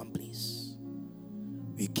stay at one place.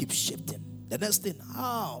 We keep shifting. The next thing,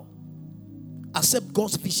 how? Accept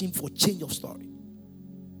God's vision for change of story.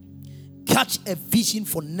 Catch a vision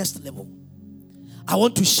for next level. I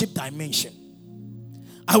want to shift dimension.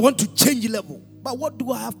 I want to change level. But what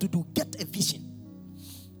do I have to do? Get a vision.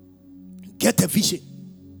 Get a vision.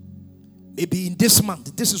 Maybe in this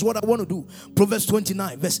month, this is what I want to do. Proverbs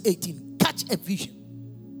 29, verse 18. Catch a vision.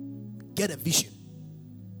 Get a vision.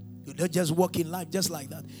 You don't just walk in life just like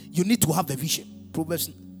that. You need to have a vision. Proverbs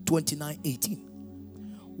 29, 18.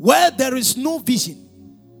 Where there is no vision,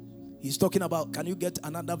 he's talking about, can you get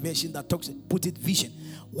another version that talks, put it vision.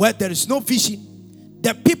 Where there is no vision,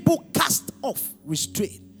 the people cast off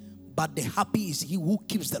restraint. But the happy is he who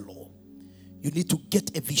keeps the law. You need to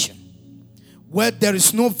get a vision. Where there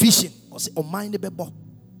is no vision,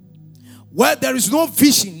 where there is no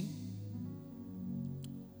vision,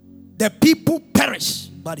 the people perish.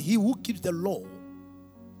 But he who keeps the law,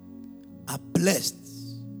 are blessed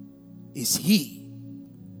is he.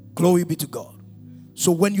 Glory be to God.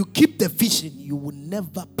 So when you keep the vision, you will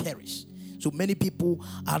never perish. So many people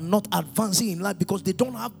are not advancing in life because they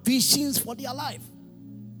don't have visions for their life.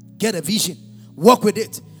 Get a vision. Work with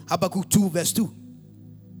it. Habakkuk 2 verse 2.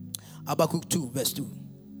 Habakkuk 2 verse 2.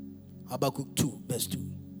 Habakkuk 2 verse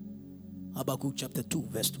 2. Habakkuk chapter 2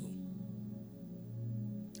 verse 2.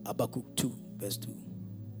 Habakkuk 2 verse 2.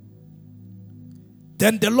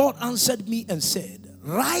 Then the Lord answered me and said,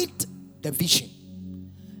 write the vision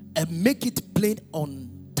and make it plain on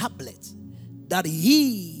tablets, that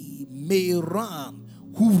he may run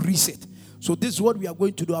who reads it. So this is what we are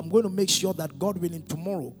going to do. I'm going to make sure that, God willing,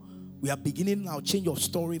 tomorrow we are beginning our change of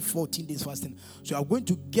story, 14 days fasting. So I'm going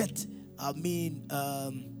to get,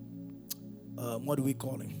 what do we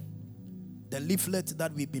call it? The leaflet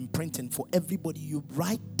that we've been printing for everybody. You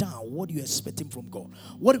write down what you're expecting from God.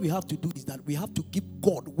 What we have to do is that we have to give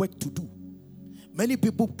God work to do. Many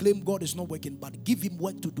people claim God is not working, but give him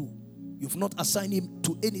work to do. You've not assigned him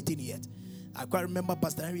to anything yet. I quite remember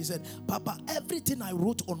Pastor Henry said, Papa, everything I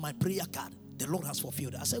wrote on my prayer card, the Lord has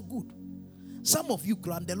fulfilled. I said, good. Some of you,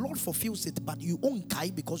 grant the Lord fulfills it, but you own kai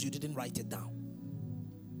because you didn't write it down.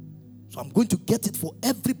 So I'm going to get it for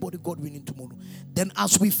everybody, God willing, tomorrow. Then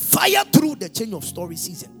as we fire through the change of story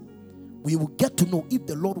season, we will get to know if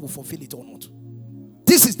the Lord will fulfill it or not.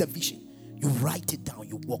 This is the vision. You write it down.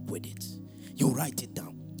 You walk with it. You write it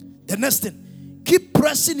down. The next thing, keep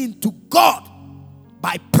pressing into God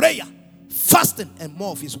by prayer, fasting, and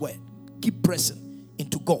more of his word. Keep pressing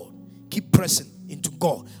into God. Keep pressing into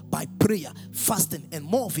God by prayer, fasting, and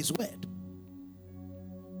more of his word.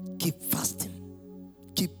 Keep fasting.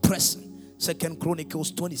 Keep pressing. 2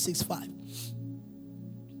 Chronicles 26:5.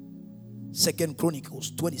 2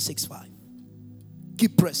 Chronicles 26:5.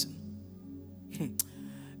 Keep pressing.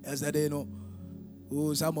 As that,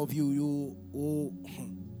 some of you,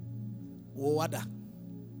 wada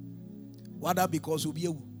because you be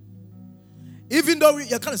even though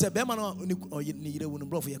you can't say or you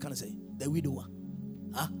can't say the widower.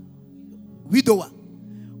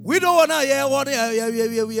 Widower na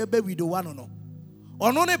widower no.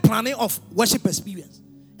 On only planning of worship experience.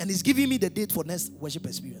 And he's giving me the date for next worship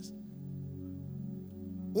experience.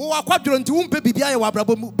 Oh, I quite don't want to be Bibi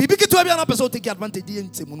to every other person take advantage in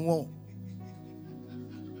Simun.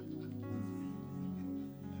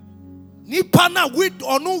 Ni pana with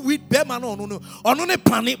or no with Beman or no or no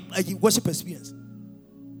planet worship experience.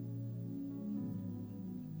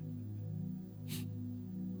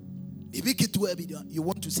 Bibi to every you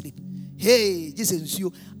want to sleep. Hey, this is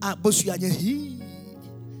you. Boss you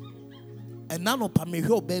and none of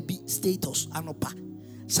your baby status.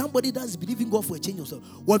 Somebody that's believing God for a change of story.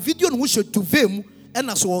 What video we should to them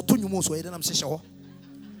and I saw to you most way. Then I'm saying,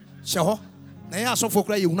 sure. Now I saw for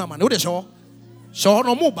cry you man. No, sure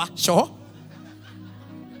no more, sure.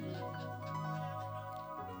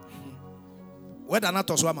 Whether not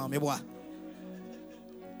to swam, me boy.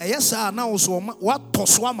 Yes, sir. Now so what to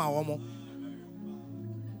swam our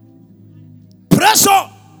pressure.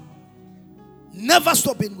 Never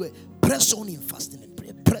stop in way. Press on in fasting and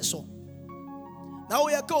prayer. Press on. Now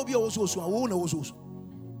we are going to be also.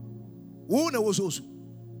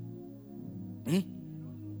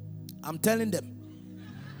 I'm telling them.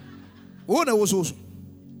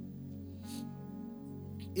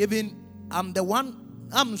 Even I'm the one.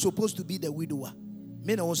 I'm supposed to be the widower.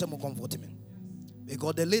 Me no also more comforting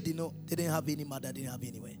because the lady didn't have any mother, didn't have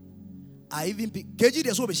anywhere. I even pick KG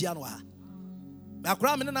the so be shianwa. I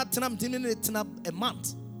cry me not a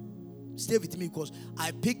month. Stay with me because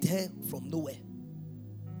I picked her from nowhere.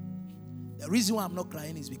 The reason why I'm not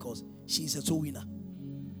crying is because she's a soul winner.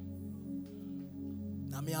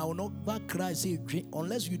 I mean, I will not cry, say,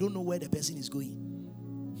 unless you don't know where the person is going.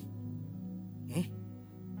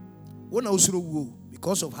 When also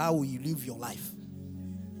because of how you live your life.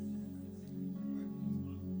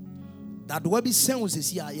 That will be sounds is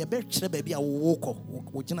here. You better baby, I will walk.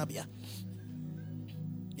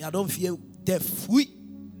 I don't fear death.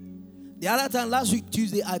 The other time last week,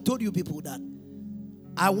 Tuesday, I told you people that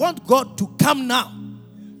I want God to come now.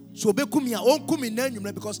 So because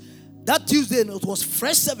that Tuesday it was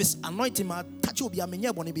fresh service anointing my touch will be a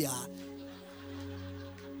menya bonibia.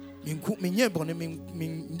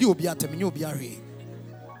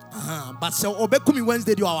 But so obekumi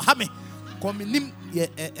Wednesday you are having come nim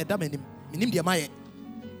edamenim minim dia maye.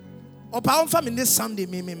 Opa on family this Sunday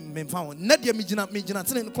me found net dia me gina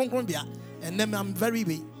ten konkron bia and then I'm very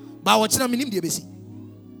way. But what you minim dia besi.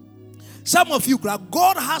 Some of you,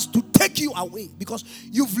 God has to take you away because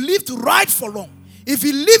you've lived right for long. If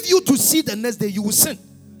He leave you to see the next day, you will sin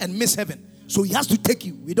and miss heaven. So He has to take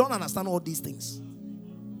you. We don't understand all these things.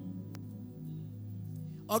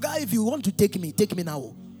 Oh God, if you want to take me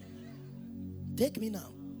now. Take me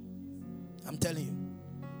now. I'm telling you.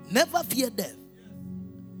 Never fear death.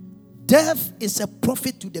 Death is a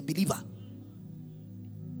profit to the believer.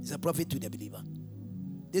 It's a profit to the believer.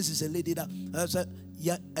 This is a lady that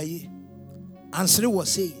Ansari was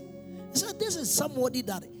saying, he said, this is somebody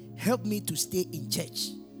that helped me to stay in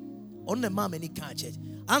church. On the mom and he can't church.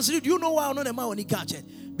 Ansari, do you know why on the mom and he can't church?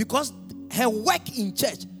 Because her work in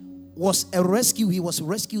church was a rescue. He was a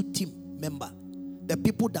rescue team member. The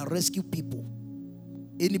people that rescue people.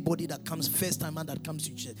 Anybody that comes first time and that comes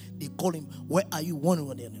to church, they call him, where are you?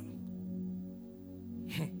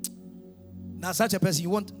 Now such a person,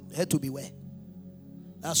 you want her to be where?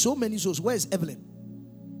 There are so many souls. Where is Evelyn?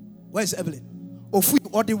 Where is Evelyn? Or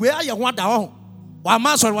the way you want that one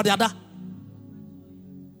man or what the other.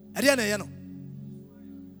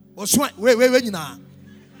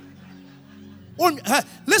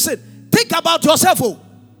 Listen, think about yourself.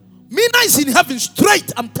 Mina is in heaven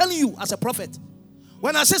straight. I'm telling you as a prophet.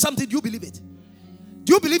 When I say something, do you believe it?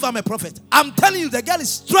 Do you believe I'm a prophet? I'm telling you, the girl is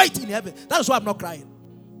straight in heaven. That's why I'm not crying.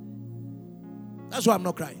 That's why I'm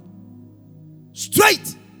not crying.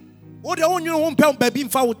 Straight.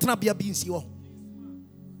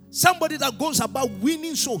 Somebody that goes about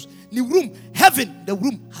winning souls. The room, heaven, the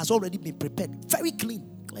room has already been prepared. Very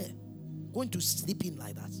clean, clear. Going to sleep in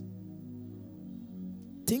like that.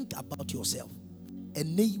 Think about yourself.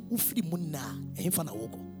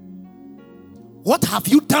 What have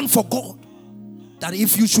you done for God? That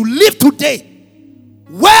if you should live today,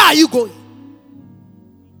 where are you going?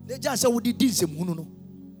 They just say,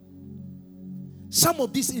 some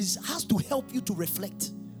of this has to help you to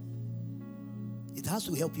reflect. It has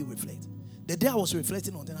to help you reflect. The day I was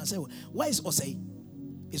reflecting on it, I said, why is Osei?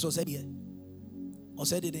 Is Osei here?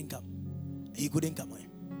 Osei didn't come. He couldn't come.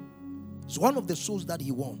 It's one of the souls that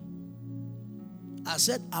he won. I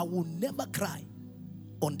said, I will never cry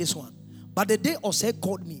on this one. But the day Osei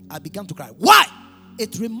called me, I began to cry. Why?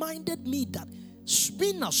 It reminded me that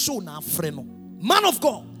being a soul now, friend, man of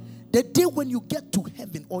God, the day when you get to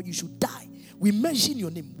heaven or you should die, we mention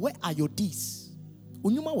your name. Where are your deeds?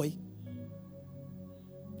 Unyuma way.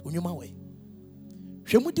 Unyuma way.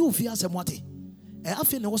 Shemuti ufia semwate.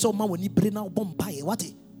 After ne was ma woni bre na bom pae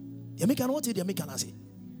wate. Ye make an what ye make an say.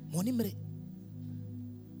 Money mere.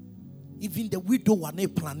 Even the widow one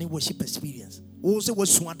planning worship experience. Also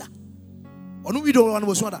was swanda.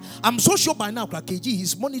 I'm so sure by now, KG,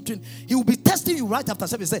 he's monitoring. He will be testing you right after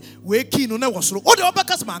service. Say, "We keen on was slow."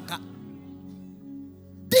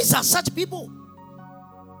 These are such people.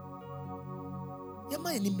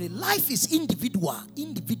 Life is individual.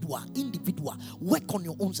 Work on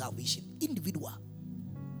your own salvation. Individual.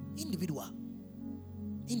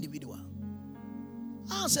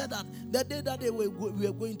 I said that the day that we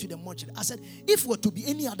were going to the mortuary, I said, if we were to be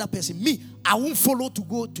any other person, me, I won't follow to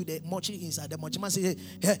go to the mortuary inside. The mortuary say,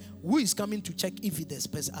 hey, who is coming to check if it's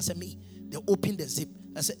person? I said, me. They opened the zip.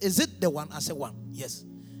 I said, is it the one? I said, one. Yes.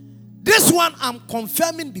 This one I'm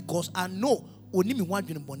confirming because I know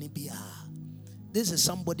this is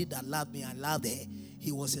somebody that loved me. I loved her.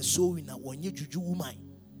 He was a soul winner. When you juju woman.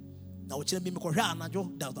 Now tell me,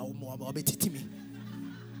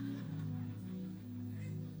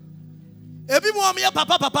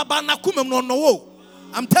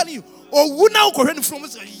 I'm telling you. Oh, who now correct from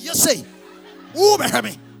us? Yes, say. Who be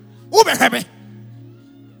happy? Who be happy?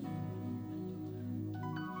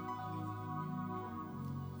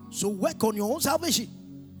 So work on your own salvation.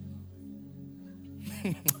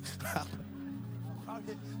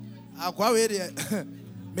 I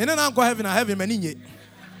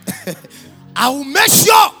will make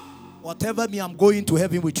sure whatever me I'm going to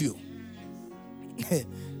heaven with you.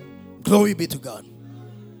 Glory be to God.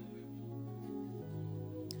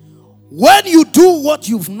 When you do what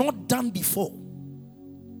you've not done before,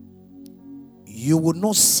 you will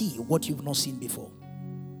not see what you've not seen before.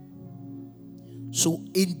 So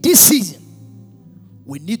in this season,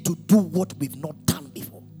 we need to do what we've not done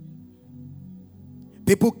before.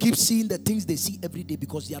 People keep seeing the things they see every day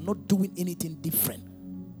because they are not doing anything different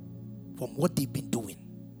from what they've been doing.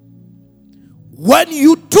 When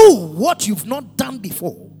you do what you've not done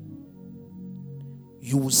before,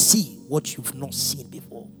 you will see what you've not seen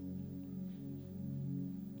before.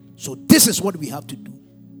 So this is what we have to do.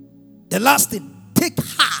 The last thing, take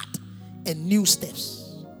heart and new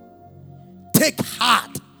steps. Take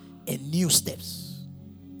heart and new steps.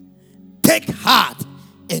 Take heart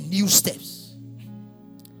and new steps.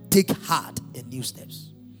 Take heart and new steps.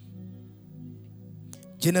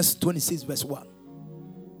 Genesis 26 verse 1.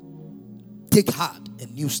 Take heart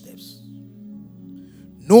and new steps.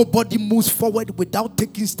 Nobody moves forward without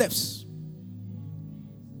taking steps.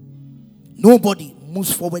 Nobody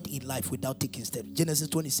moves forward in life without taking steps. Genesis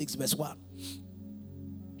 26 verse 1.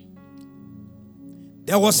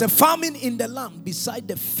 There was a famine in the land beside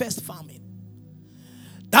the first famine.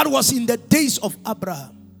 That was in the days of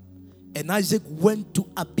Abraham. And Isaac went to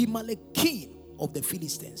Abimelech, king of the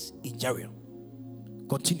Philistines, in Gerar.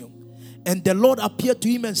 Continue. And the Lord appeared to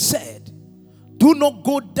him and said, do not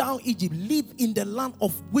go down Egypt. Live in the land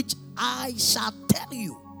of which I shall tell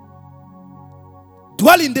you.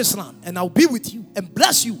 Dwell in this land, and I'll be with you and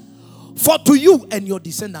bless you. For to you and your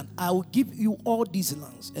descendant, I will give you all these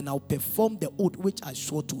lands, and I'll perform the oath which I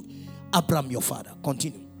swore to Abraham your father.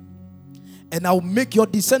 Continue. And I'll make your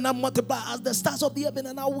descendant multiply as the stars of the heaven,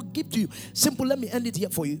 and I will give to you. Simple, let me end it here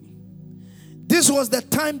for you. This was the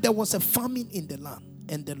time there was a famine in the land,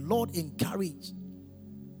 and the Lord encouraged,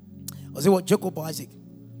 was it what Jacob or Isaac?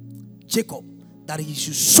 Jacob, that he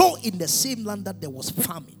should sow in the same land that there was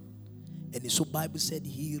famine. And so Bible said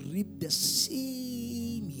he reaped the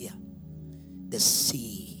same year. The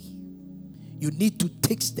same. You need to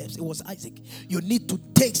take steps. It was Isaac. You need to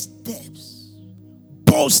take steps.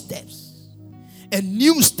 Bold steps. And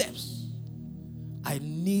new steps. I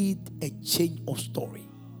need a change of story.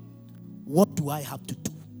 What do I have to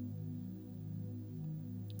do?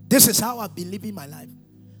 This is how I've been living my life.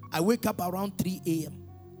 I wake up around 3 a.m.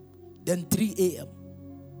 Then 3 a.m.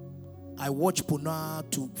 I watch Puna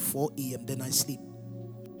to 4 a.m. Then I sleep.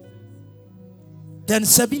 Then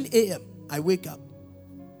 7 a.m. I wake up.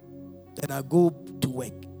 Then I go to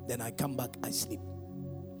work. Then I come back. I sleep.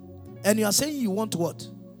 And you are saying you want what?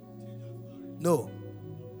 No.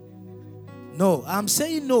 No. I'm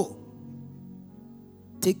saying no.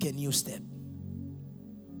 Take a new step.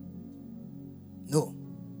 No.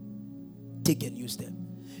 Take a new step.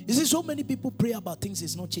 You see, so many people pray about things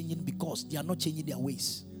is not changing because they are not changing their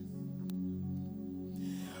ways.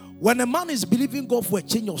 When a man is believing God for a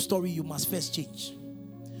change of story, you must first change.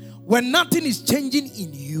 When nothing is changing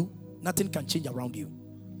in you, nothing can change around you.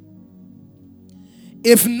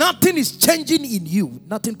 If nothing is changing in you,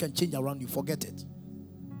 nothing can change around you. Forget it.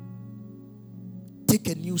 Take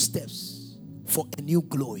a new steps. for a new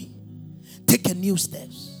glory. Take a new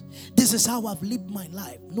steps. This is how I've lived my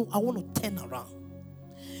life. No, I want to turn around.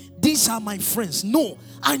 These are my friends. No,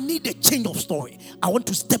 I need a change of story. I want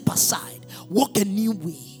to step aside, walk a new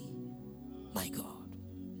way. My God,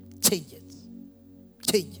 change it.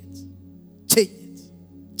 Change it. Change it.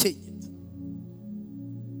 Change it.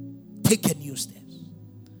 Take a new step.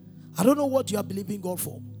 I don't know what you are believing God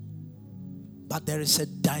for, but there is a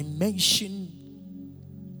dimension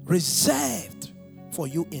reserved for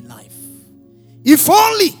you in life. If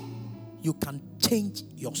only you can change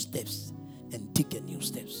your steps and take a new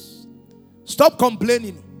steps. Stop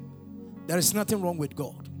complaining. There is nothing wrong with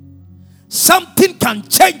God. Something can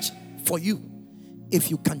change for you if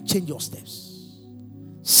you can change your steps.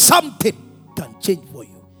 Something can change for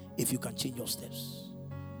you if you can change your steps.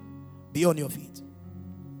 Be on your feet.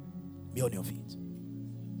 Be on your feet.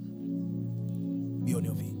 Be on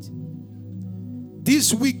your feet.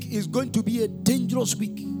 This week is going to be a dangerous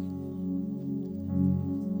week.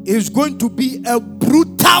 It's going to be a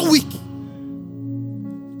brutal week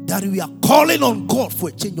that we are calling on God for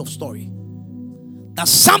a change of story. That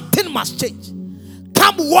something must change.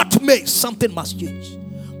 Come what may, something must change.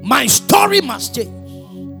 My story must change.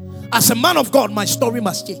 As a man of God, my story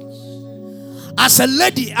must change. As a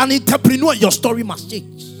lady, an entrepreneur, your story must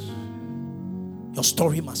change. Your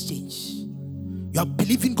story must change. You are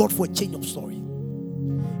believing God for a change of story.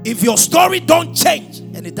 If your story don't change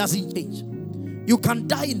and it doesn't change, you can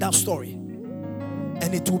die in that story.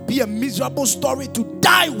 And it will be a miserable story to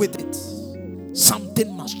die with it.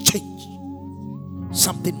 Something must change.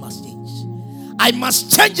 Something must change. I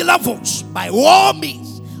must change levels. By all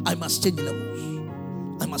means, I must change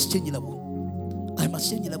levels. I must change level. I must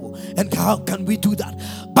change level. And how can we do that?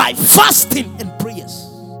 By fasting and prayers.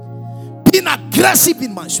 Being aggressive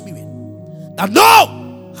in my spirit. That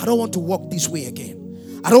no, I don't want to walk this way again.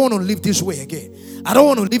 I don't want to live this way again. I don't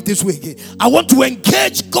want to live this way again. I want to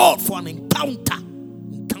engage God for an encounter.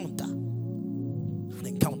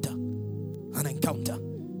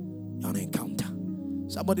 An encounter.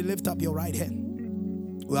 Somebody lift up your right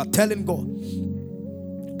hand. We are telling God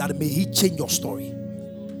that may He change your story.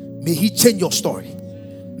 May He change your story.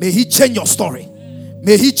 May He change your story.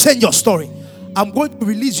 May He change your story. I'm going to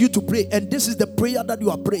release you to pray, and this is the prayer that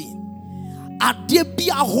you are praying.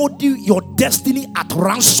 Adebia holding your destiny at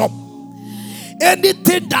ransom.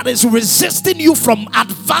 Anything that is resisting you from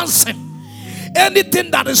advancing,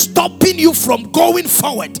 anything that is stopping you from going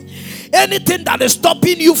forward, anything that is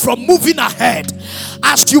stopping you from moving ahead,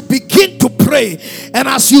 as you begin to pray and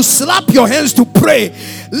as you slap your hands to pray,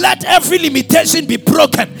 let every limitation be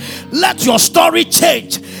broken. Let your story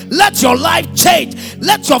change. Let your life change.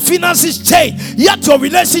 Let your finances change. Let your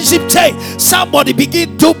relationship change. Somebody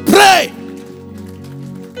begin to pray.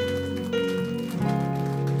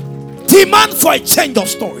 Demand for a change of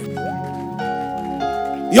story.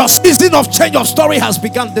 Your season of change of story has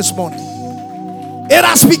begun this morning. It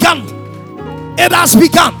has begun. It has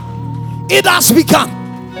begun. It has begun.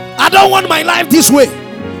 I don't want my life this way.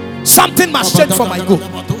 Something must change for my good.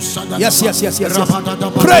 Yes.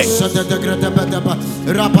 Pray.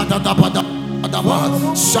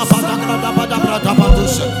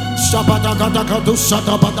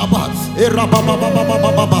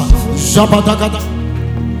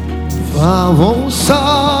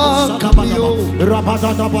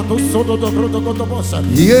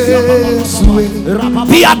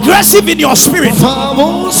 Be aggressive in your spirit.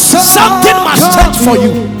 Something must change for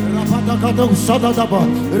you.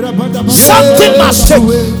 Something must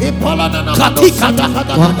change.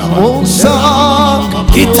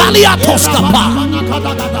 Italia Toscapa.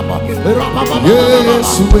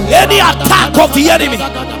 Any attack of the enemy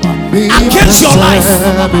against your life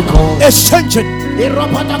is changing.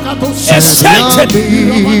 It's changing.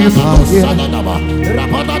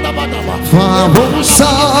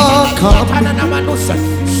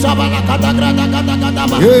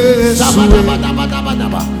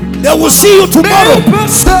 They will see you tomorrow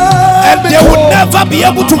and they will never be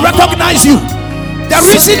able to recognize you. The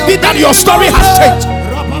reason being that your story has changed.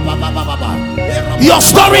 Your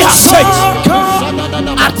story has changed.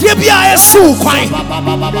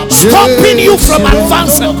 Stopping you from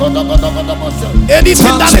advancing.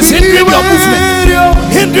 Anything that is hindering your movement,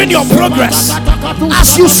 hindering your progress,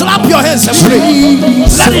 as you slap your hands and pray,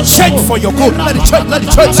 let it change for your good. Let it change. Let it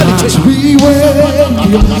change.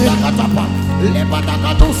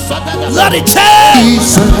 Let it change. Let it change.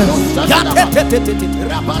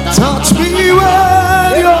 Touch me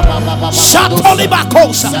where you're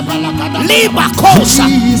Shatolibakosa, Libakosa,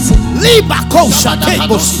 Libakosa,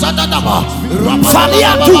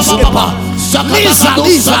 Falia Tuskepa, Lisa.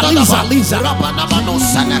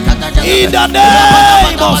 In the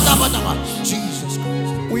name of Jesus.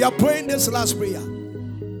 We are praying this last prayer.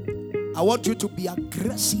 I want you to be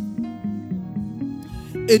aggressive.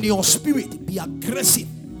 In your spirit, be aggressive.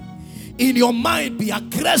 In your mind, be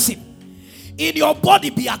aggressive. In your body,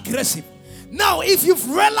 be aggressive. Now, if you've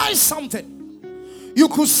realized something, you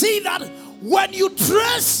could see that when you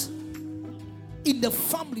trace in the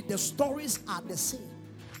family, the stories are the same.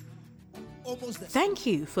 Almost the same. Thank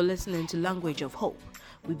you for listening to Language of Hope.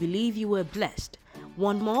 We believe you were blessed.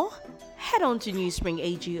 Want more? Head on to New Spring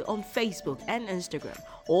AG on Facebook and Instagram,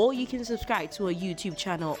 or you can subscribe to our YouTube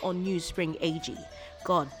channel on New Spring AG.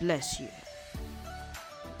 God bless you.